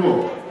teni wo.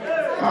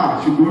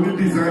 She go only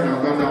design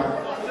Agbada.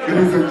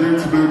 Ladies and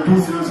gentlemen, put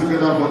your hands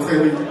together for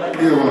Teddy.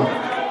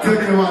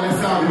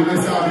 Let's have you.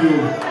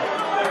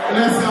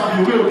 Let's have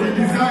you. The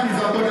design is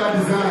Agbada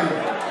design.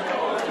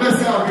 Let's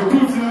have you.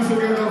 Put your hands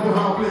together for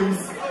her,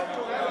 please.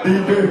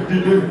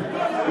 Dide.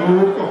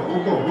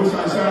 Oh,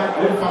 Shasha,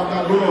 oh,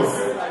 Fantagolos.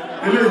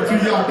 Ele tu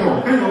yato.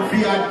 Eyo fi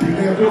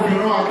adile, o fi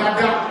ran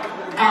Agbada.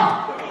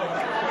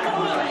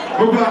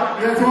 Oba,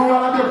 let's go on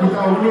the put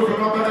our look on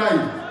Agbada.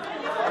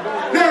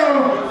 No.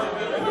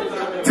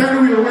 Tell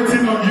me we're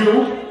waiting on you.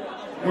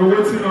 We're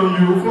waiting on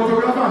you.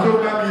 Photographer, show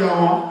me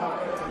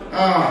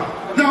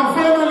now,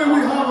 finally, we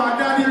have our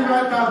daddy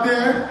right back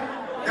there.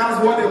 That's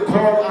what they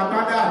call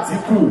Agbada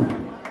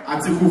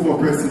Atiku for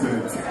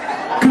president.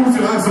 Put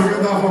your hands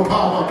together for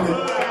power,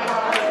 please.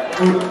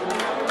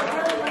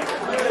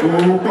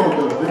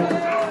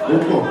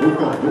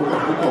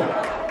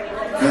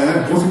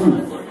 What's good?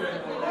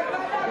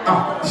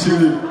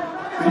 Shiri.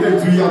 Ele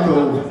tu yato.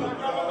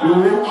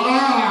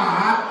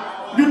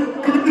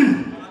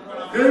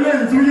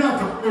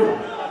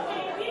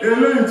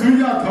 Ele tu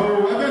yato.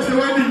 Ebe se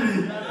wedding ni.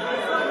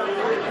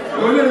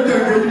 Ole je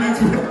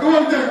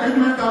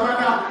engagement.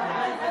 Agbada.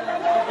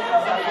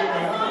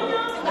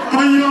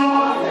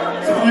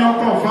 Oyo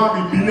confirm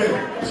ìbílẹ̀.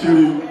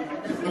 Shiri.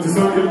 O ti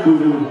so ke go.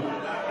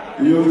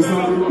 Iyo ti so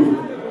ke go.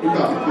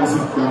 Nígbà tí kò sí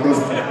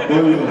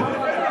Oyo.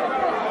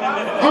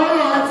 All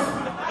right.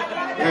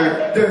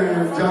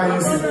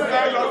 Giants.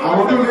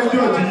 Àwọn tó lè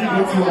judge yìí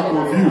ló ti wà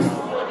confused.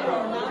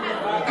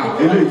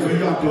 Ele tu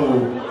yato.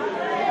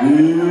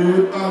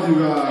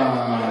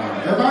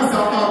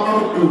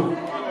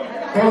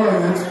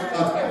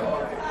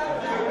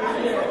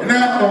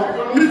 Now,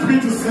 need me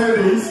to say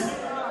this.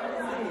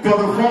 For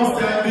the first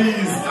time, this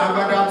is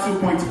Agbada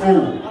 2.0.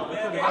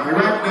 And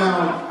right now,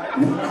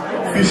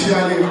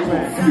 officially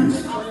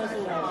confused.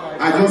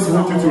 I just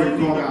want you to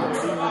recall that.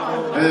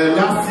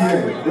 Last year,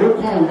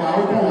 Open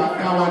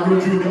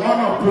the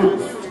honor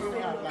post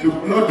to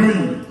not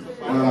doing.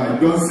 You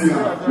don't see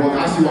her, but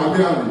as you are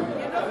there.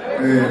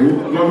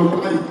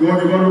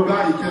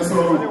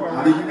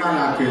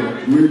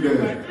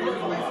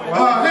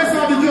 Let's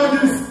have the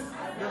judges.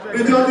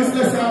 The judges,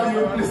 let's have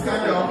you. Please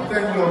stand up.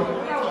 Thank you.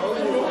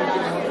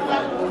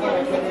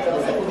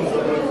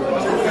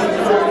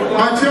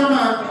 My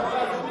chairman,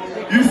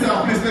 you sir,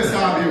 please let's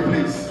have you,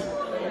 please.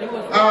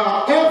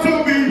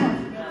 Otobi,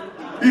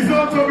 is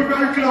Otobi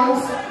very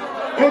close?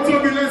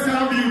 Otobi, let's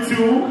have you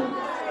too.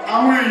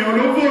 I'm waiting on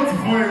the vote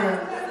for you.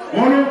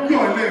 One of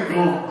your leg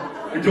go.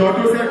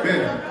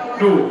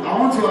 No, I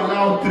want to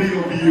allow 3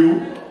 of you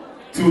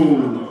to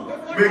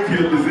make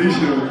your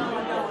decision.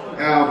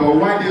 But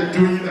while they're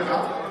doing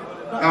that,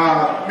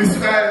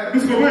 Mr.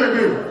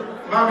 Kogberegbe,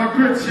 I'm a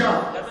great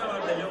sharp.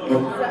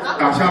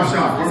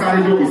 Sharp.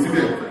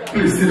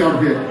 Please sit down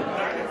here.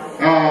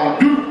 I'm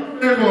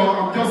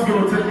just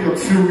going to take you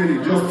 2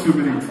 minutes, just 2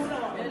 minutes.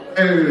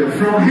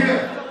 From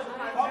here,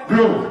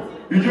 bro,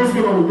 you're just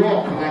going to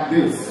walk like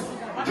this.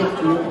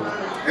 Just walk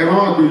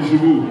around the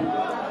Jibu.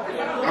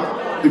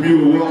 If you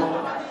walk,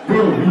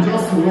 bro, you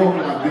just walk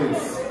like this.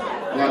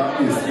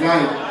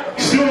 Like,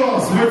 show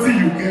us what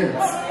you get.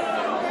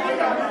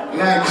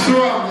 Like,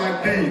 show up like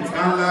this,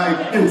 and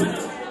like this,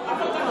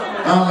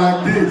 and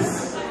like this.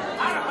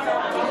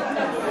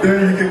 Then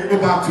you can go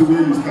back to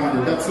where you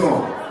started, that's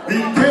all.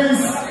 In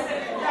case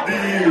the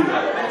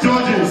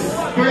judges,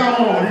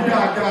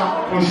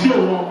 for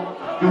sure,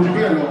 2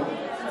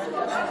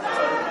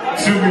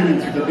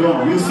 minutes, you're done.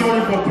 We're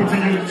sorry for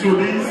putting you through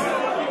this.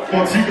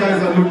 But you guys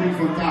are looking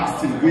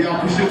fantastic. We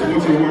appreciate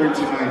what you're wearing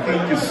tonight.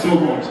 Thank you so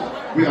much.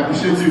 We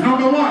appreciate you.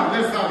 Number 1,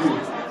 let's have you.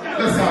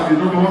 Let's have you.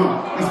 Number 1.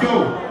 Let's go.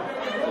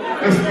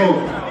 Let's go.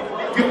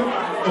 Go.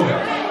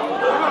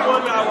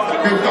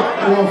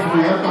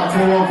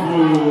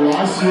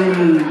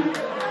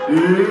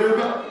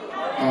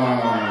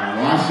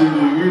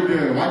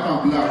 White and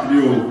black,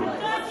 yo.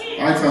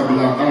 White and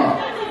black,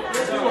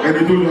 and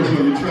you don't know, so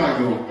you try,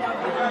 go.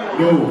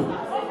 No.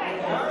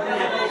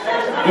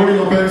 Hold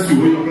your pencil,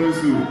 hold your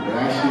pencil.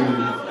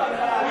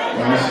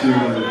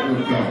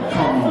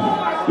 Come on.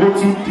 Go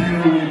to the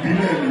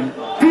Billy.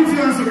 Put your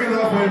hands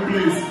together for a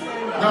place.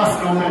 That's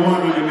number 1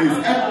 on the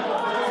list.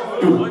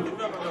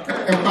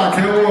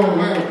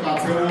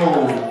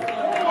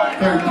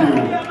 Thank you.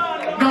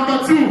 Number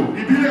 2,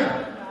 Ibile.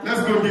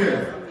 Let's go there.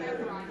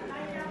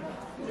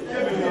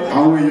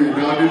 How are you?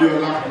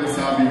 Let's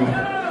have you.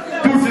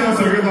 Put your hands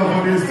together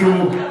for these two.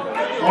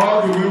 All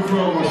the way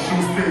from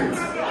Osun State.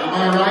 Am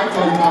I right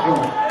or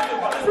Ibadan?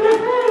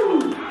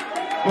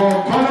 But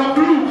color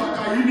blue,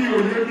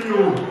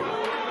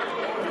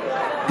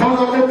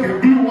 color okay,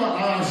 blue one,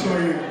 I'll show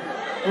you.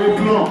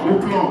 Oplon,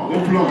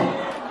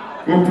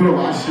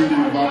 actually,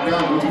 but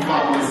that was too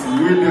far.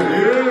 Wait there.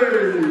 Hey!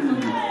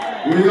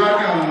 We are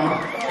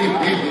now.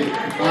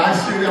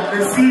 Actually, I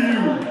can see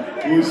you.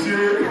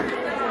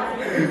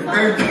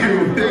 Thank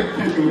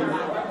you.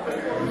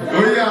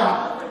 Oh yeah,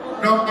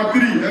 number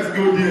 3, let's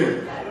go there.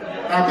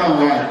 Black and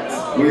white.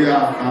 Oh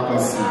yeah,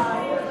 Akasi.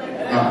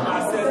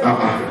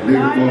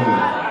 Let's go.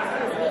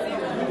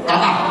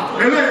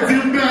 Eléyìí ti ń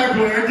bẹ́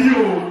ẹ̀kọ́ ẹ̀dí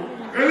o.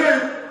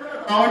 Eléyìí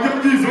àwọn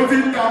jọ́jìs ó ti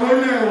ń ta wọ́n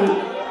lẹ̀ o.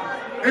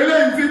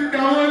 Eléyìí ti ń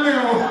ta wọ́n lẹ̀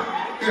o.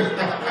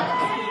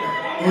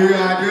 Oh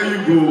yeah, there you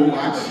go,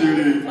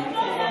 actually.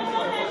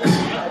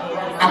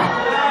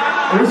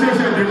 Ó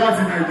ṣẹ̀ṣẹ̀ dé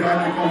láti Nàìjíríà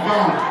ní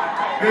confam.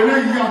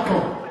 Eléyìí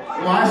yàtọ̀,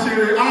 wà á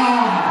ṣeré.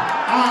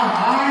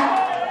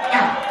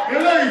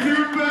 Eléyìí ti ń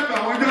bẹ́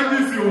àwọn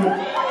jọ́jìs o.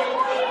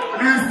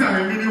 Next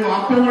time mi ni wà á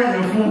kówó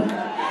yẹn fún.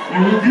 You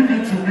will give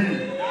it to me.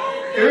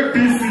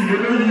 APC,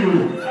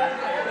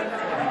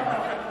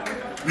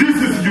 this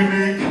is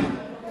unique.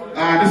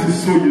 This is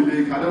so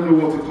unique. I don't know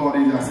what to call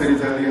it. I said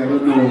it earlier. I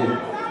don't know.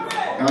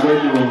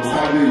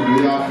 Sadly,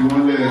 we have to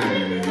wonder.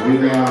 We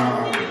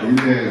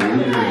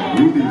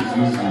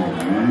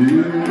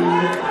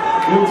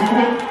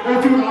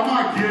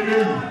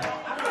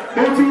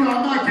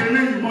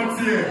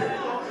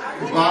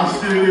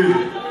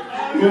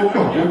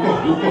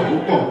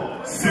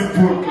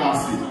simple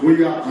classic. We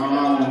are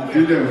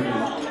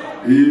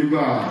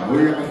Iba,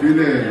 oya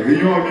file,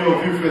 eyan mi o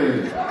fife.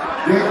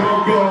 Ye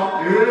gongo,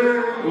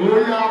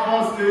 oya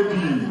boss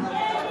lady.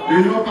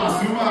 Eyan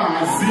Pasuma,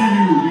 I see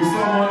you. You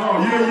someone now,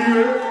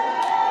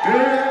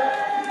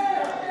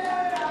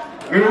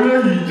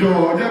 Ijo,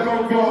 ye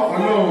gongo. Oh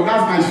no,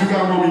 that's my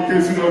sugar mommy. In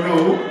case you don't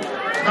know,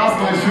 that's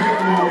my sugar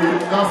mommy.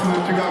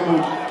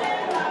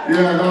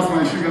 Yeah, that's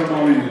my sugar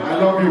mommy. I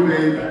love you,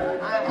 babe.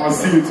 I'll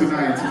see you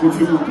tonight. Go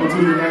to the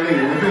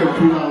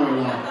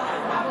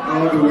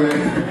all the way.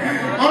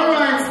 All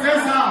right,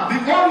 let's have the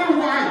only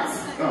white.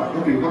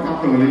 Okay, what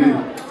happened?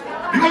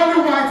 The only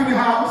white in the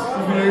house.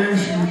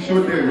 Show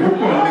them.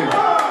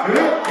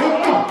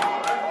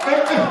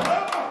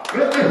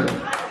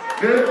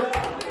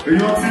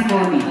 Your team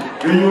money.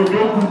 Your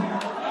dogu.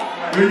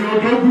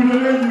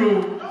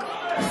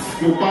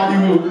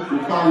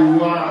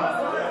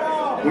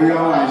 We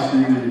are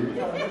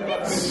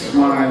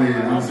smiling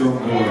and so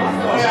forth.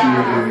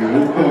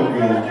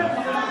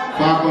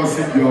 Focus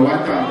in your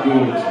white and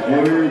gold,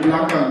 or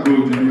black and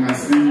gold, I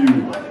see you.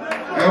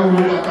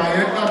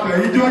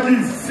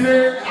 Judges, say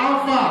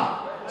Alpha.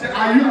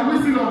 Are you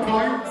still on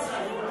point?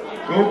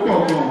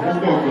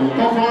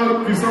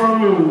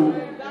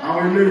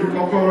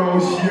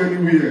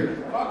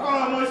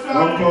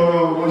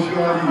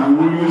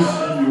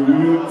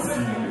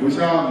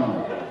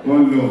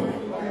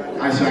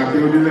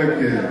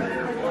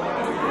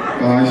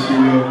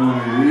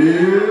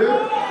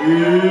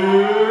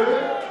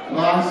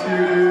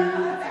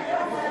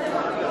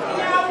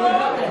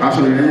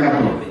 Actually,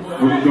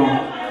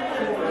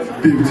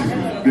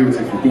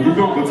 beautiful.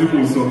 Gbogbo nǹkan tí mo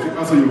sọ, tí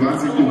ká sọ Yorùbá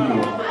ti kò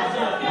pọ̀.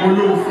 Mo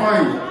ló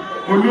fine,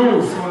 mo ló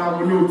sọ́ra,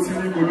 mo ló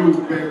tíní, mo ló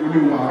pẹ́, mo ló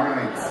wà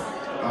right.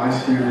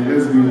 Àṣírí,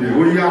 let's go there.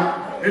 Ó yá,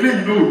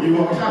 eléyìí náà yí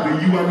wa, ọ̀ṣà àbẹ̀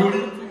yí wa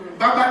lórí.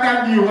 Bábádá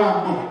ní o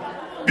àmọ̀,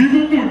 bí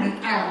gbogbo ní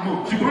àmọ̀,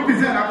 ṣùgbọ́n bí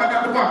sẹ́yìn Agbada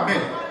tó wà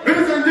bẹ́ẹ̀.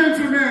 Ladies and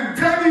gentlemen,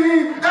 tell me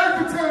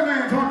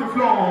entertainment on the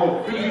floor.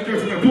 Ladies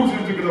and gentlemen, put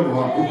it together for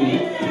her.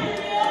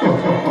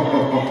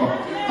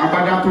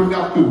 Agbada tó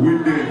dápò wé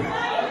bẹ́ẹ̀,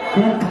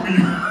 kó bí.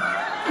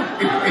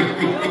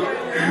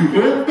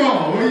 Ó pọ̀,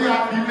 ó yá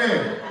ilẹ̀,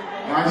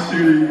 wàá ṣe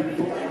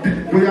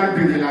bóyá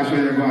dèrè láṣọ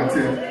yẹn gan àti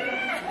ẹ̀.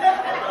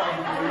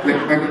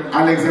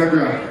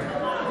 Alexandra,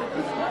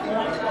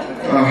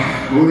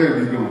 ó rẹ̀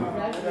mí gan.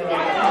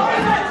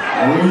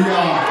 Ó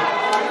yá,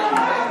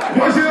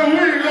 wọ́n ṣe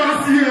wí lọ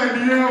sí ẹ̀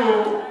nìyẹn o,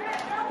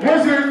 wọ́n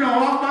ṣe nà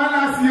wọ́n máa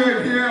lá sí ẹ̀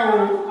nìyẹn o.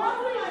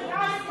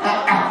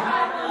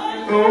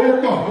 Ó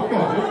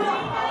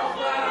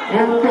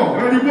pọ̀,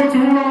 ẹni bó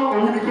tún rán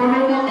òun nìkan ló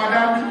mọ́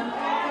padà ní.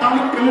 Ta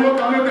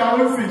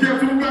ló sì jẹ́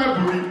tún bẹ́ẹ̀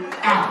bù ní.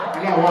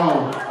 Aláwa o.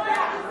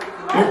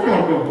 Ó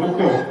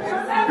pọ̀.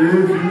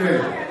 Èéfilẹ̀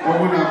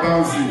ọmọ náà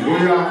báńsì. Ó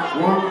yá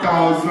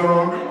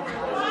 1,000.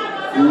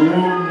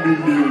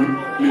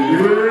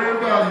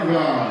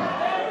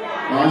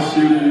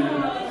 Actually,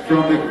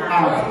 from the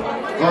heart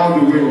all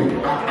the way.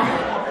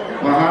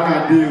 Bahana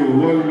Deo,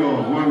 one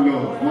love, one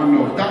love, one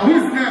love. That,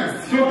 who's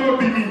next? Shoto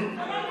Bini.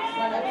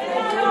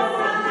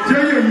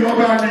 Jay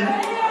Yobani.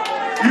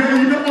 Yeah,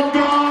 you know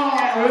about.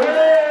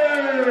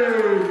 Hey,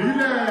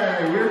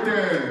 wait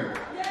there.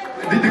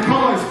 The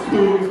color is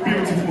cool, it's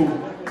beautiful,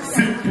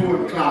 simple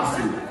and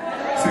classy.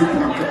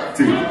 Simple and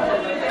classy.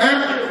 And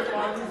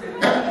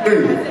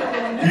hey,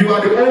 you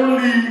are the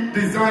only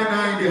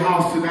designer in the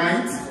house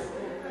tonight.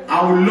 I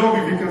would love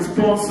if you can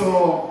sponsor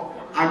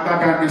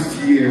Agbada next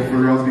year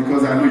for us,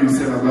 because I know you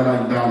sell Agbada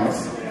in Dallas.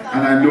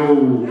 And I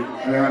know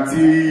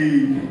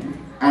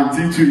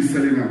Auntie Chu is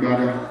selling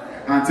Agbada.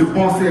 Auntie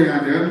Bosse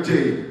and MJ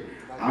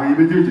are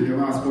immediately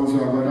going to sponsor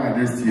Agbada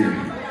next year.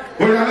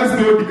 Oh yeah, let's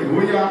go there.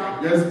 Oh yeah,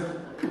 let's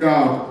go.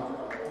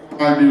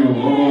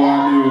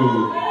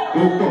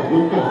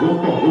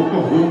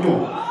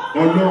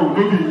 Oh no,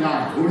 don't be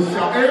lying. Oh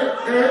shout,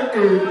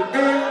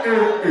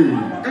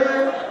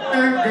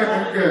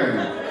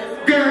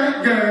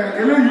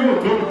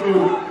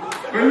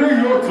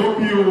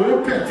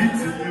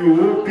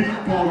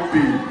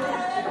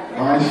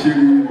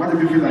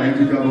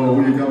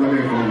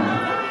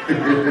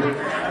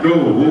 no,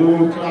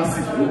 oh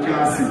classic, oh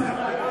classic.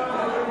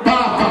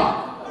 Papa,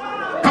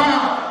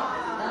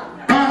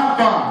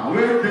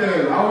 wait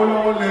there, I will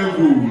not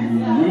level.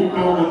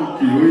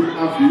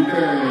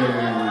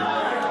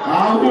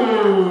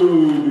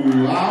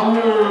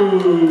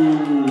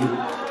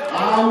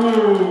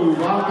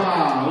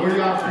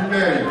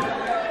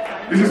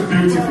 This is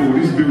beautiful,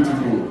 this is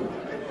beautiful.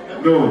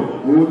 No,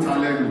 oh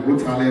talent.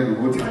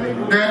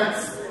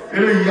 That's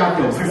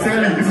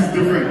sincerely, this is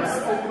different.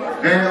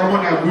 I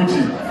want a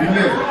Gucci,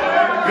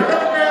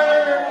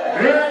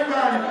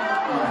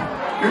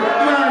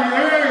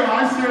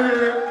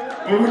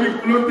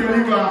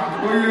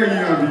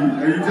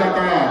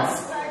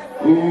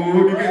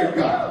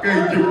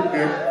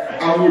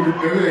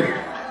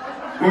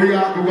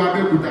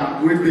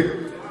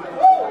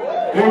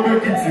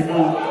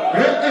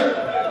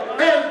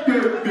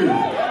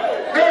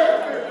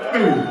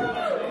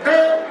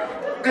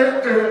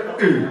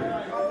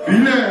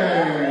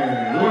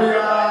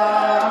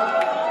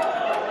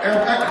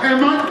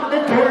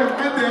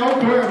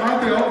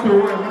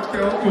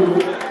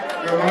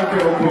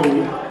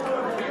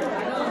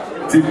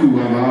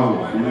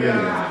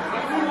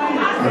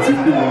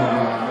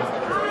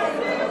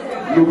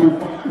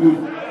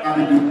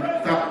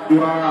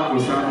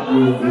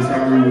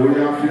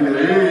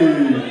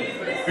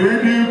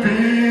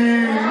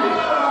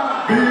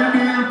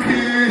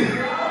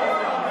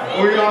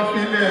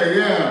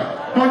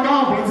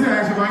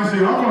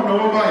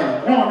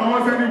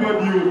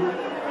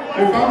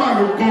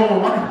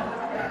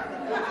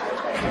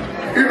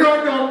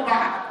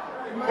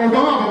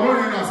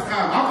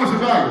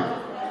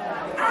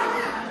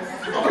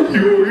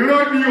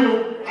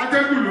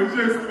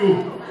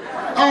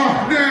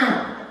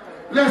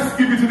 Let's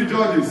give it to the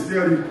judges.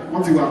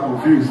 Once you are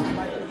confused.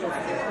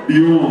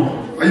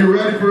 Are you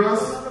ready for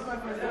us?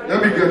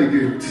 Let me get the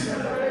gift.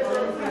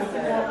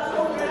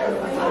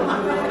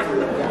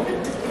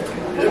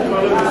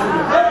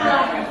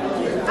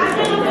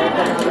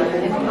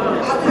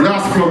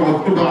 That's from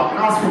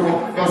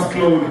October's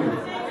clothing.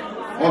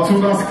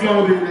 October's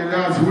clothing, and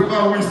that's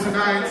whoever wins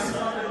tonight.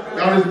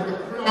 That is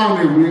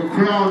crowning. We're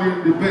crowning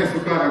the best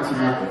of God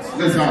tonight.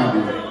 Let's have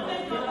it.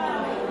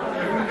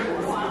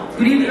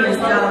 Good evening,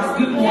 listeners.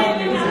 Good morning,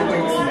 ladies and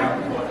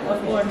gentlemen.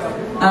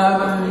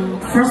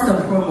 First and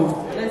foremost,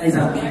 these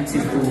are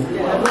beautiful.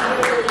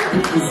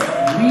 It is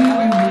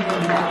really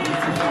beautiful.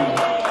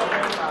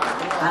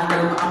 And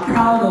I'm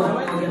proud of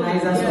the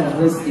organizers of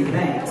this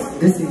event.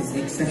 This is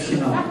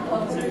exceptional.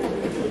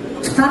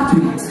 To start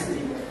with,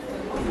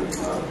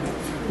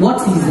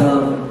 what is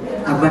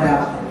Agbada?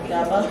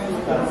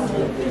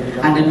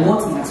 And then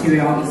what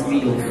material is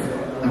made of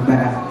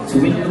Agbada? So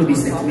we're going to be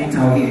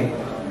sentimental here.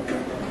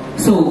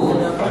 So,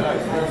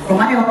 from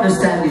my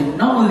understanding,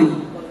 normally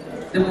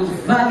the most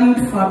valued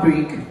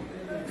fabric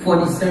for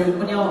the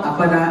ceremonial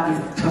Agbada is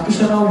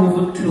traditional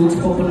woven clothes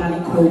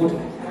popularly called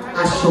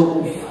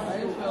asho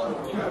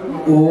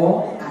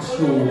or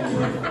asho.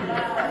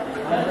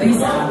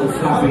 These are the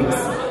fabrics.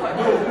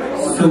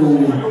 So,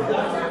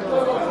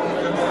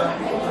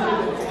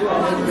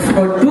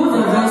 for those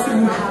of us who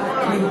have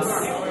kids,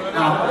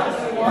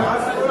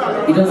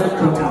 it doesn't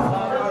cut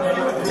out.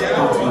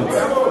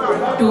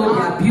 So they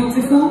are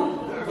beautiful,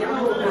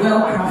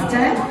 well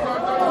crafted,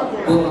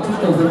 but it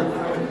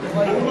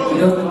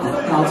doesn't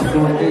count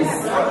for this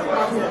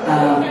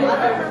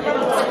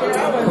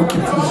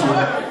competition.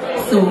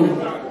 So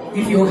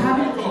if you're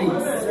having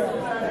clips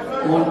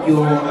on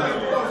your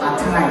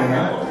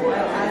attire,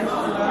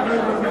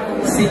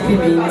 simply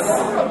means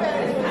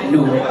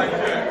no.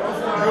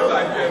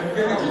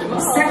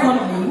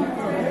 Secondly,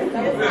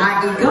 I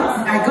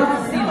got to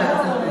see that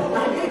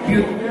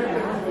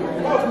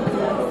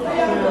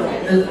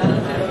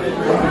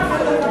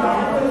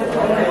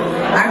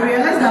I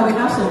realized that we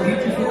have some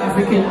beautiful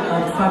African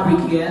fabric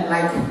here,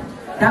 like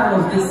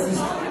this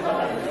sister,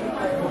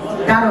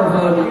 that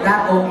of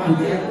that uncle,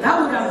 that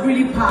would have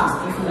really passed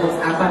if it was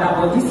Agbada,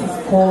 but this is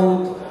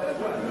called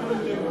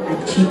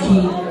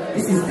Chiki.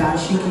 This is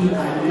Danshiki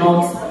and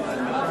not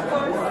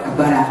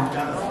Agbada.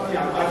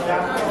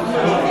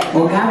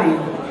 Ogari.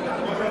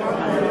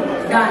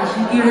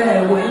 Danshiki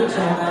way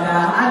Agbada.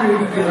 I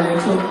really get it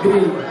so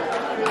big.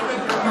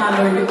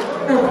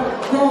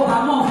 Oh,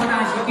 I'm off for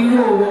Danshiki.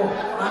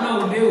 I know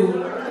you.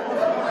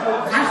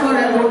 I saw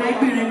that when I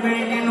been in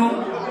Benino,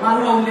 I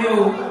know you.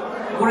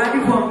 What I do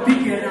for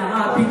picking and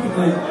I'm picking.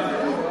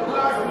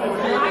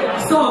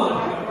 So,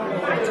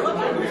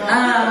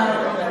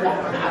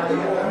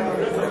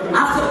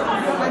 after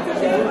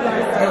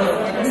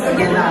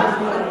together,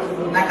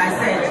 like I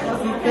said,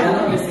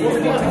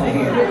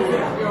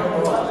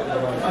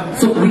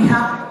 so we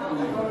have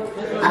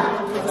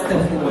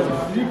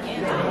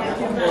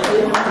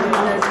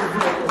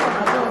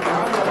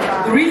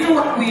the reason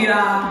why we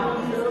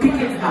are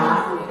picking her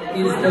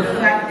is the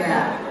fact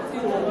that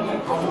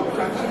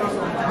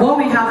what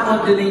we have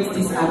underneath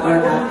this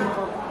Agbada,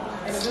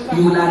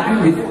 you will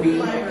agree with me,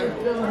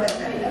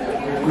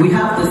 we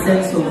have the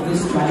sense of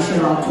this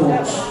traditional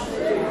torch.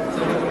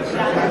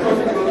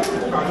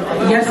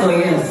 Yes or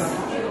yes?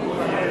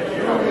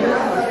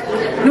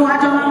 No, I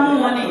don't know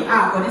money.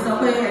 But it's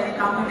okay.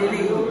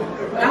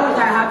 That was I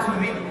had to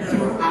read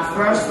through at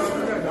first.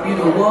 You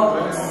know what?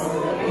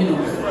 You know.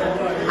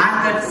 And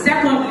then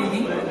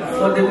secondly,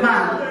 for the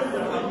man.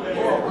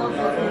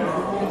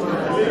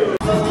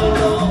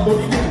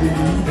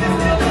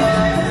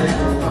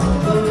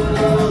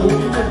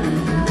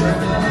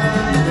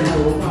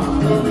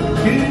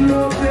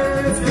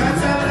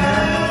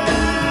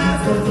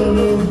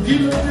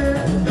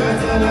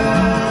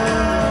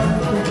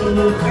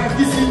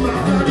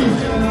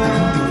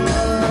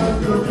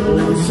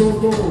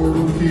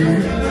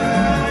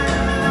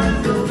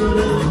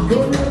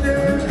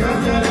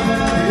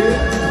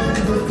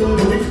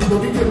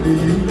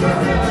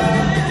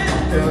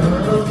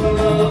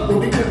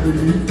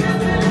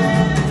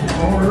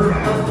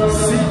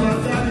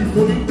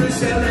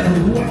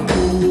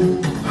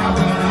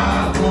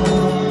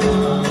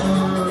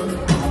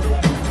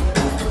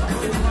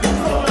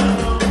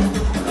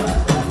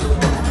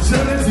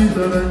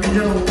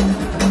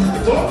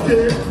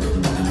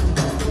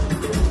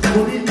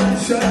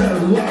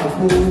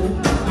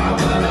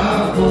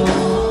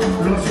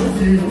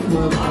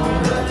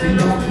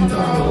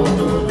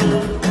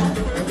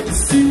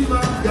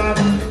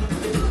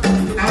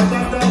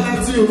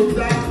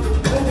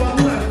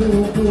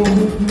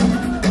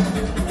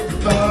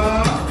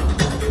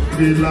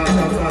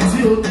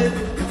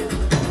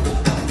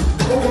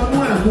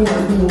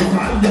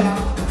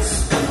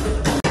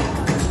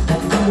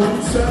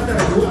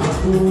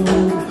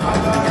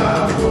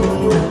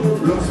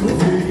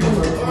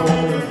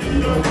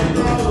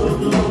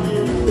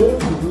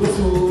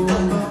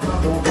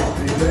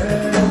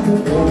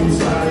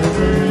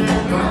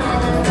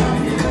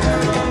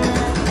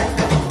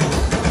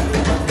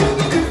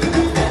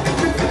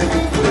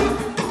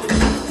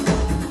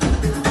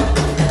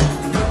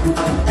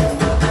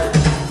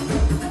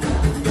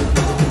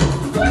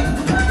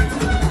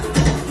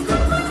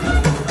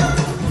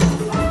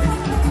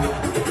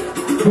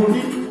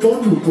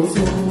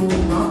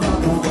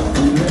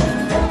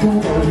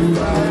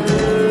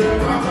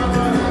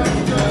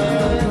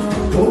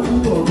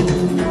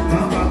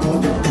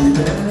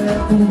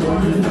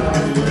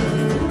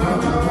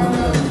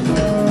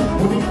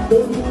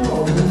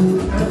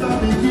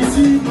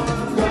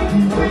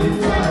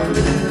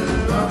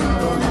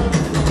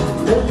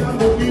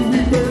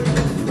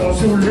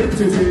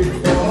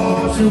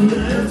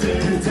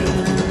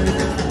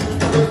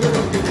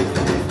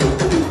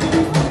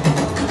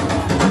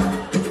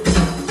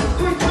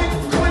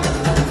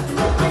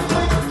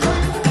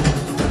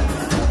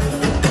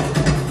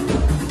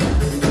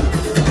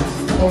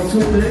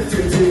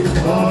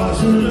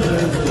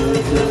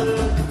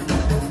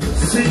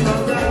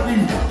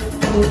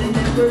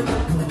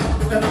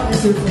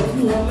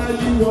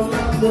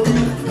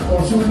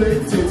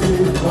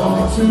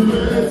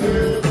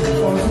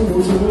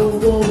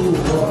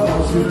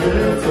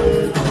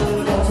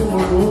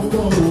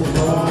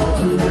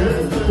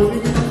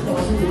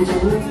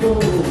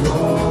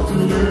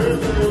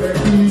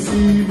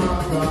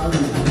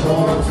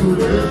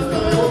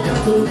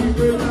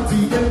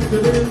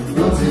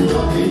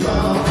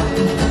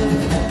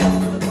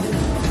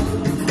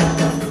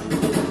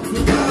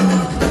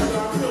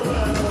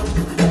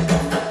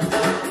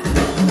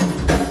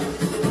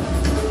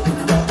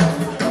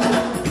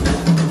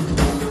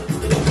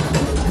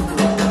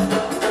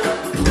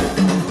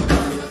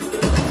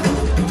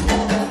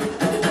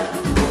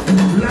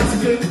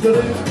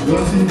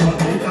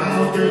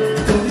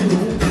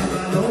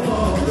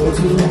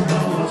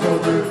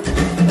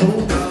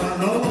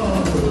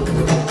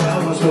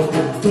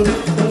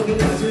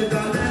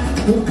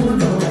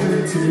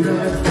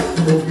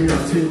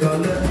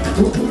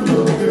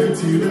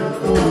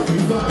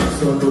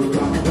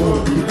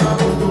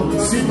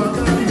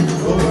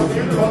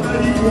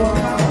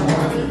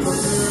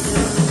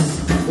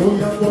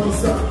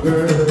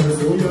 Girl.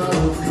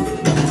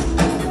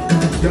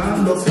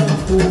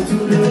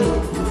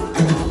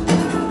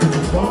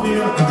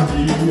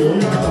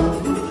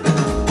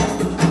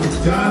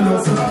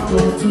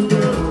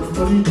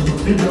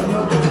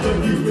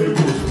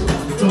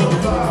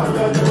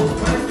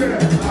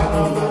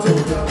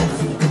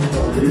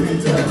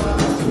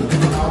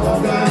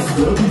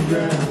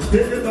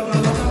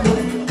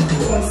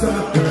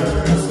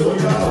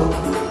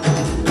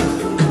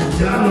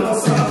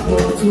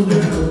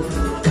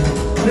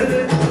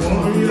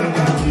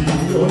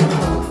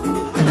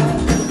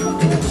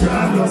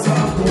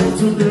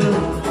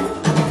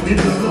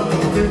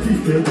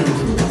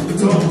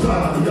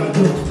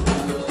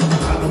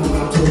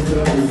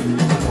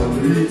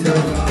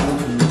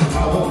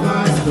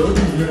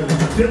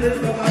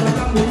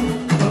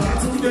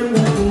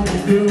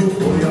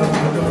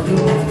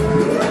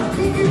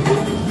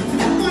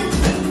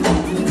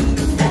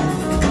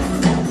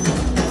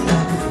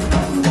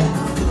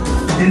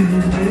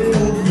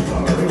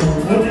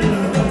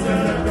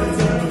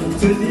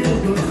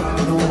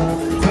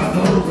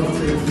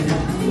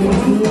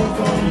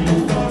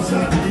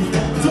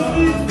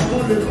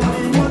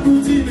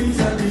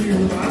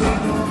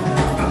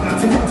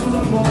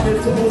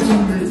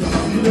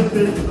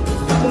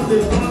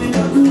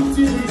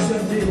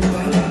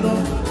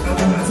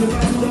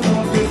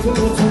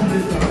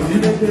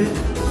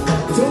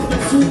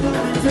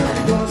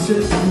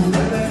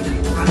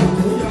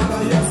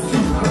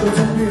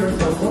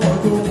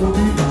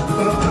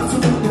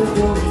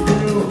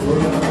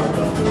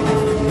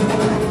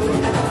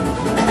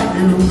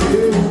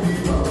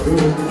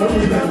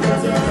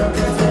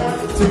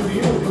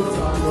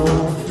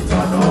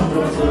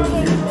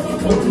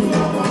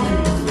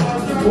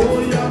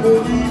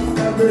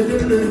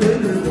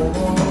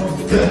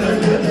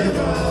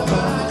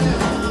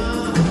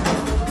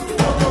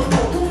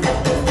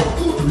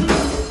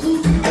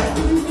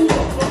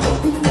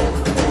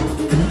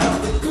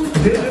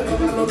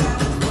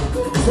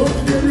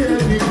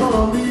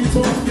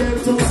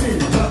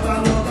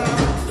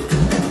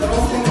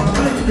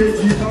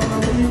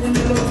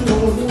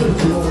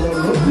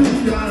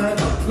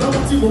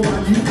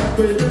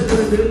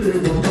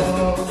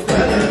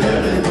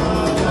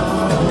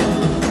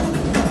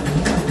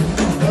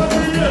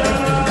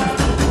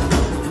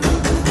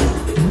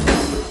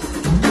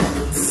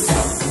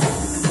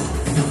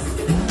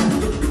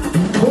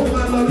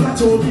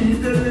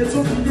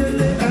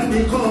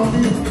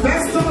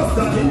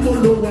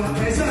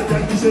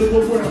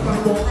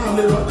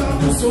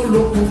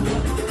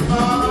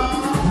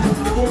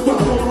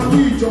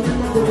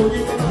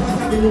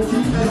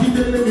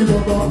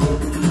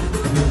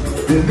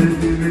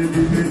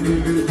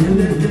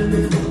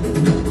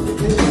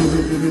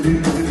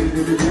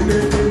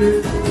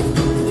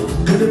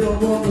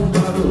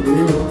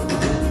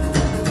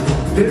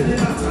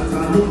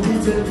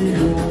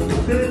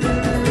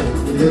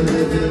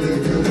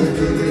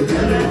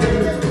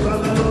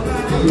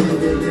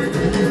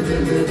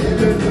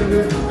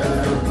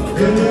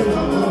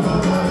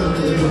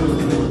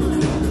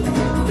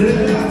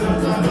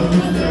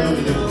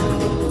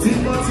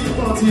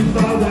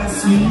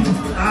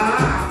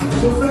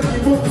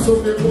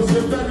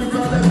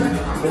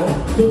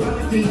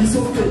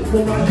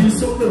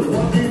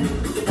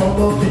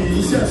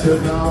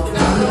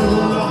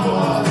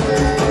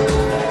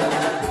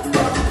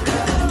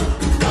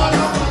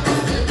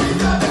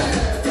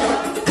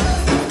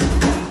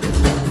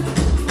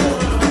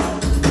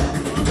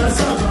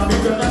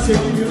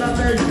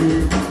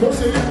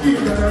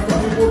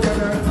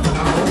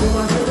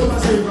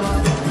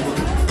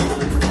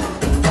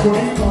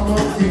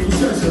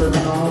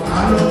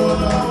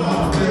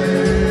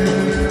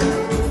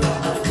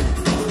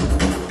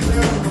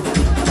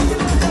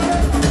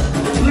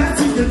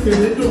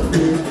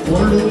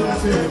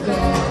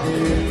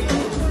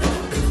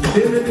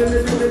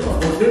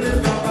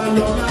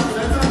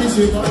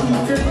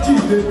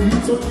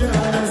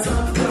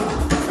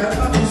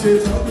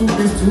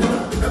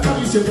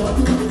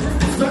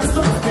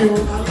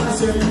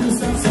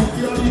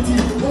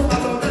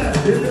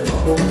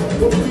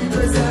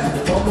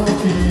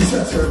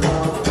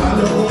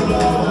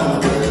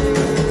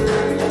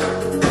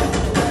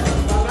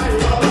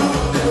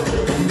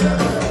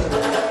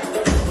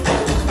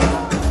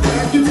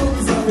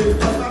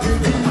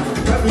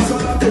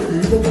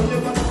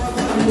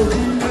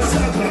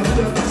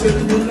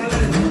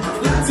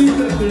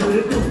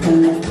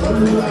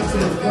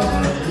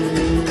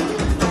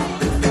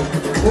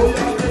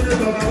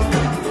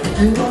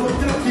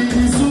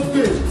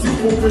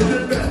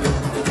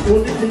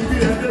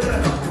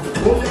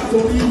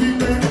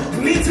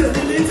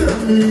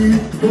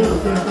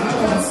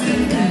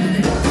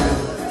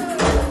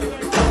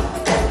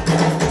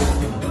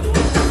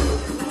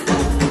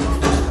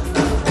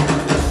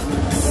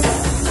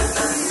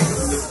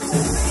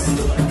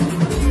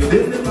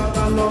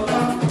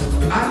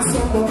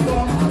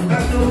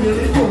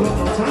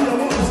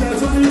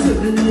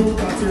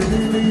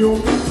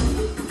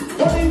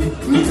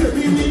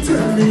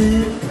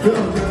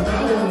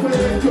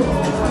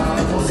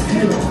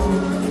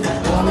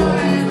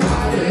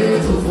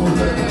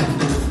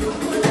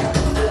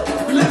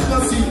 Let's go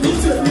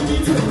see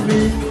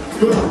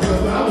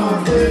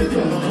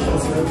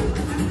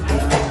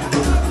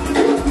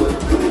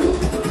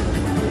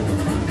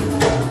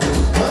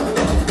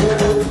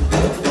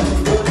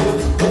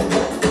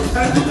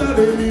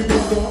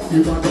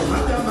Ìbàdàn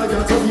májàmájà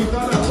tó fi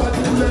kára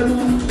wájú lẹ́nu.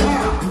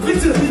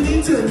 Nítèmi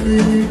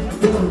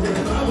lóun jẹ́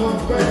láwọn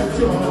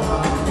pẹ́jọ́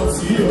àpọ̀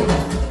sí ọ.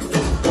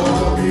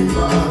 Ọmọ mi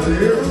máa rè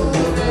é ọmọ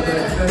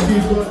bẹ̀rẹ̀ ẹbí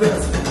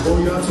goddess. Ó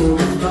yá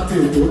torí láti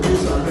èkó dé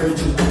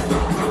ṣàlẹ́jì.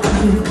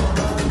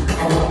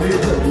 Àwọn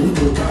méjèèjì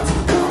ló bá ti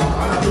dá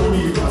ara lórí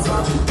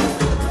ìbásájì.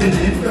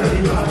 Ìdí bẹ̀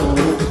nígbàdàn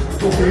o,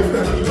 òkè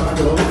bẹ̀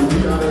nígbàdàn òbí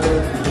arẹrẹ.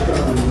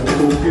 Ìgbàdàn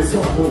òkè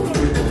sọ́kò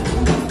òkè.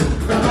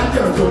 Bàbá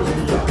jẹ́ ọjọ́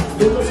ìyá,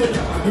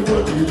 olóṣèlú àdúgbò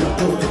ìyá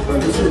tó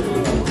pẹ̀lú ṣètò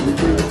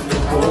ìgbòkè.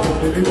 Àwọn ọmọ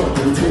mi wà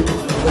lóde,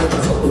 àwọn ẹ̀ka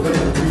sọ̀rọ̀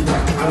bẹ́ẹ̀ bí i.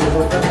 Àwọn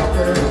ọmọ ẹ̀ka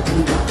fẹ́ràn bí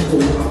i.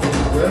 Òun àwọn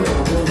àwẹ̀rẹ̀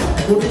àwọn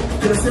ó ní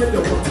kẹsẹ̀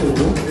ìjọba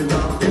tòun.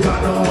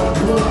 Ìbàdàn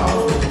ló wà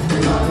ó,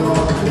 Ìbàdàn ló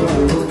wà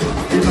ó,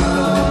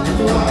 Ìbàdàn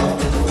ló wà ó,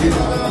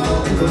 Ìbàdàn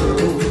ló wà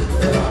ó.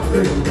 Ẹ̀ka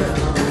fẹ́ràn bẹ́ẹ̀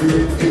àbúrò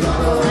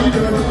Ìbàdàn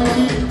ìdẹ̀rù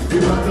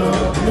Ìbàdàn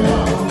ló wà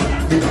ó,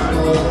 Ìbàdàn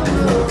ló wà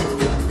ó,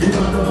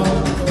 Ìbàdàn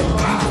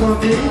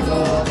àkọ́ni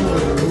ìbàdàn.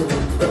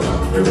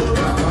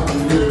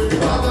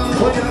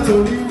 Ó yá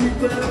torí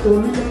wípé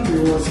olúyọ̀lé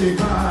wọ́n ṣe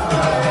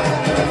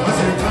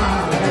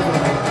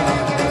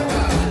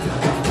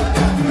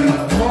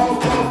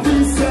ọkọ̀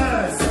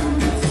princess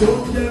tó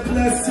jẹ́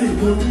blessing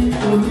oní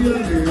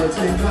olúyọ̀lé wọ́n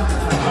ṣe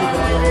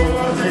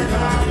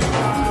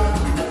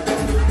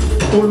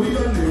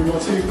olúyọ̀lé wọ́n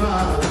ṣe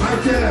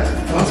Michael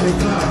wọ́n ṣe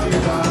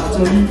ìgbà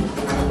torí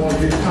àwọn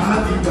ìka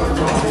nígbà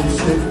kan ti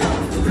ṣe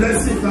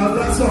blessing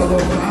bàbá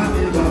sọ̀rọ̀ bá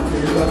nígbà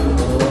nígbà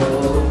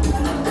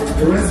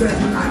ìwẹ́sẹ̀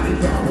ní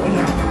àdìgbà wọ́n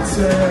yà máa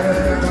ṣẹ́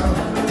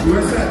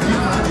ìwẹ́sẹ̀ ní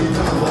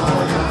àdìgbà wọ́n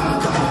yà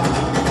máa.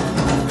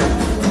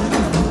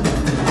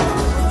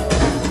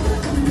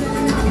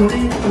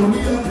 Torí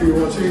oníyọ̀lé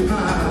wọ́n ṣe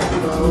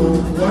káàdìgbà o,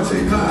 wọ́n ṣe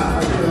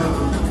káàdìgbà.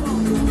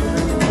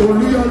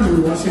 Olúyọ̀lé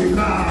wọ́n ṣe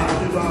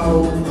káàdìgbà o,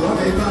 wọ́n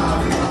ṣe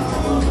káàdìgbà.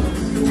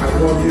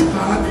 Àgbọ̀dé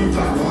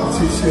káàdìgbà wọ́n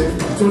ti ṣe.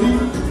 Torí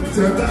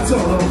tẹ̀gbẹ́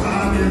sọ̀rọ̀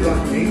káàdìgbà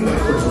nígbà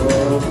tó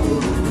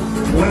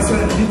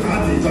ìwẹ́sẹ̀ ní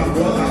àdìgbà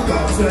wọ́n yà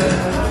máa ṣẹ́.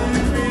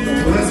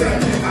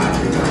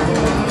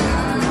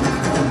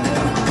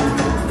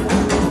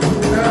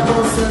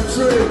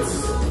 Concentrate.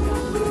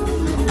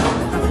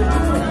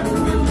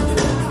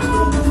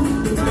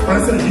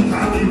 Wẹ́sẹ̀ yìí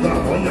ká ní ìgbà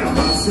wọ́n yà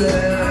máa ṣẹ́.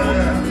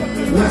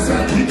 Wẹ́sẹ̀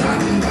yìí ká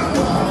ní ìgbà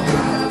wọ́n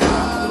yà máa.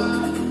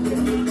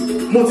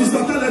 Mo ti sọ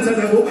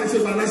tẹ́lẹ̀tẹ́lẹ̀ bó bá ṣe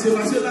balẹ̀ ṣe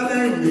wá ṣe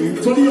lálẹ́ ìní.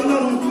 Torí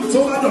Ọlọ́run tó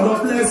bá dọ̀rọ̀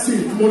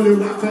blessing, mo lè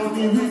wá kan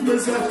ní wípé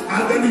sẹ́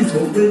Áńgẹ́lì tó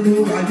gbénú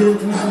ayé,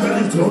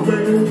 Áńgẹ́lì tó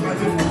gbénú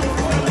ayé.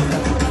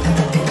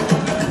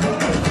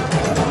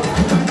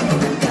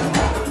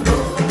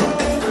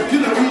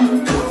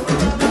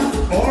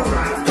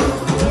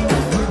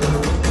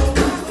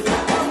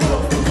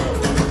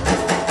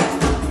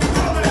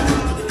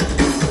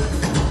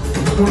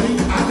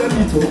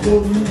 Áńgẹ́lì tó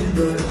kórí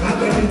ilẹ̀,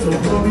 Áńgẹ́lì tó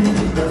kórí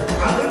ilẹ̀,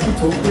 Áńgẹ́lì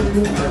tó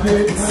gbénú ayé,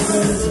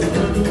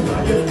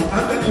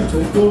 Áńgẹ́lì tó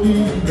kórí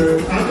ilẹ̀,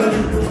 Áńgẹ́lì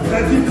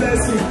ẹbí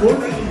blessing, ó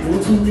lẹ́yìn ó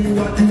tún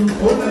níwájú,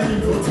 ó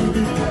lẹ́yìn ó tún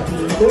níwájú,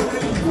 ó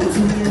lẹ́yìn ó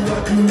tún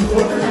níwájú,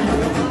 ó lẹ́yìn.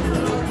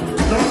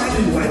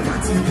 Normally white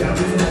party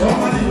gàdé,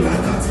 normally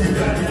white party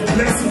gàdé,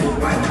 blessing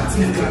white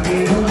party gàdé,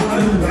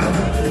 normally white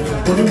party.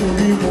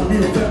 Onímọ̀mí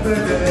ò pẹ́pẹ́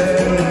dẹ̀,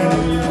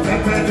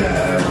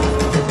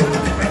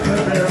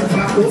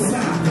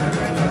 Makosa.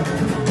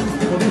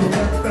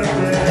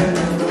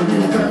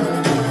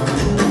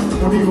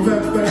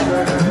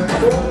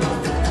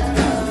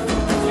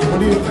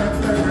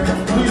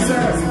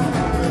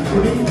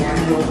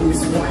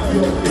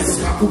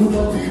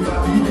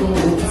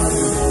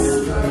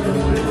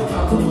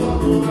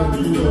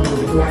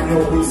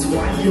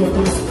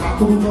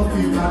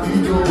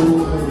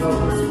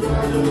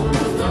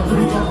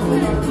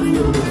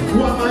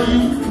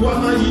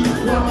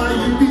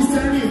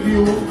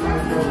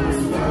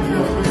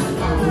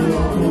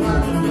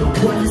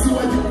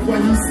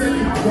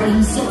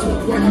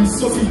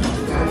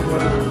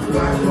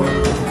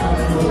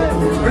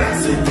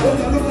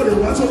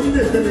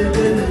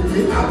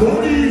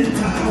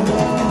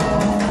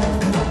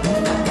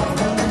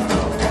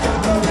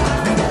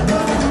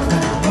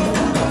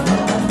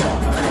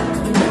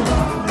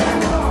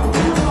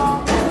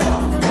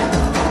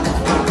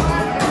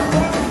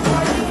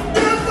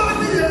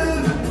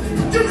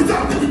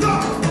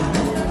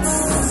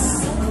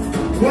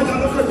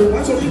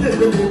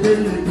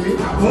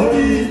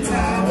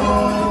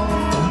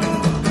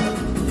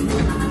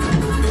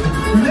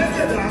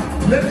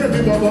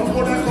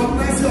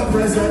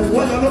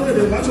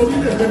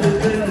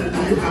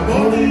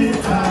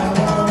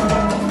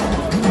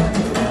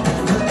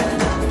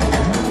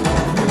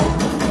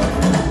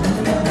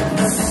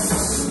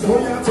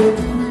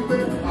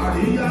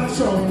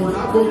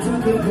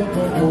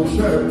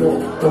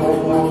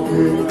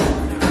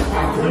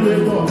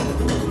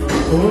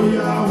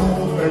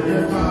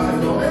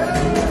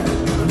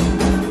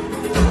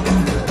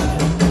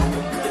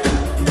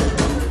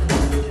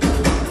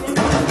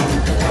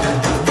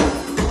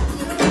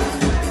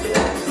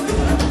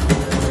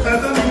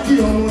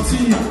 Ọmọ tí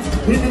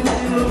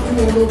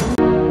nínú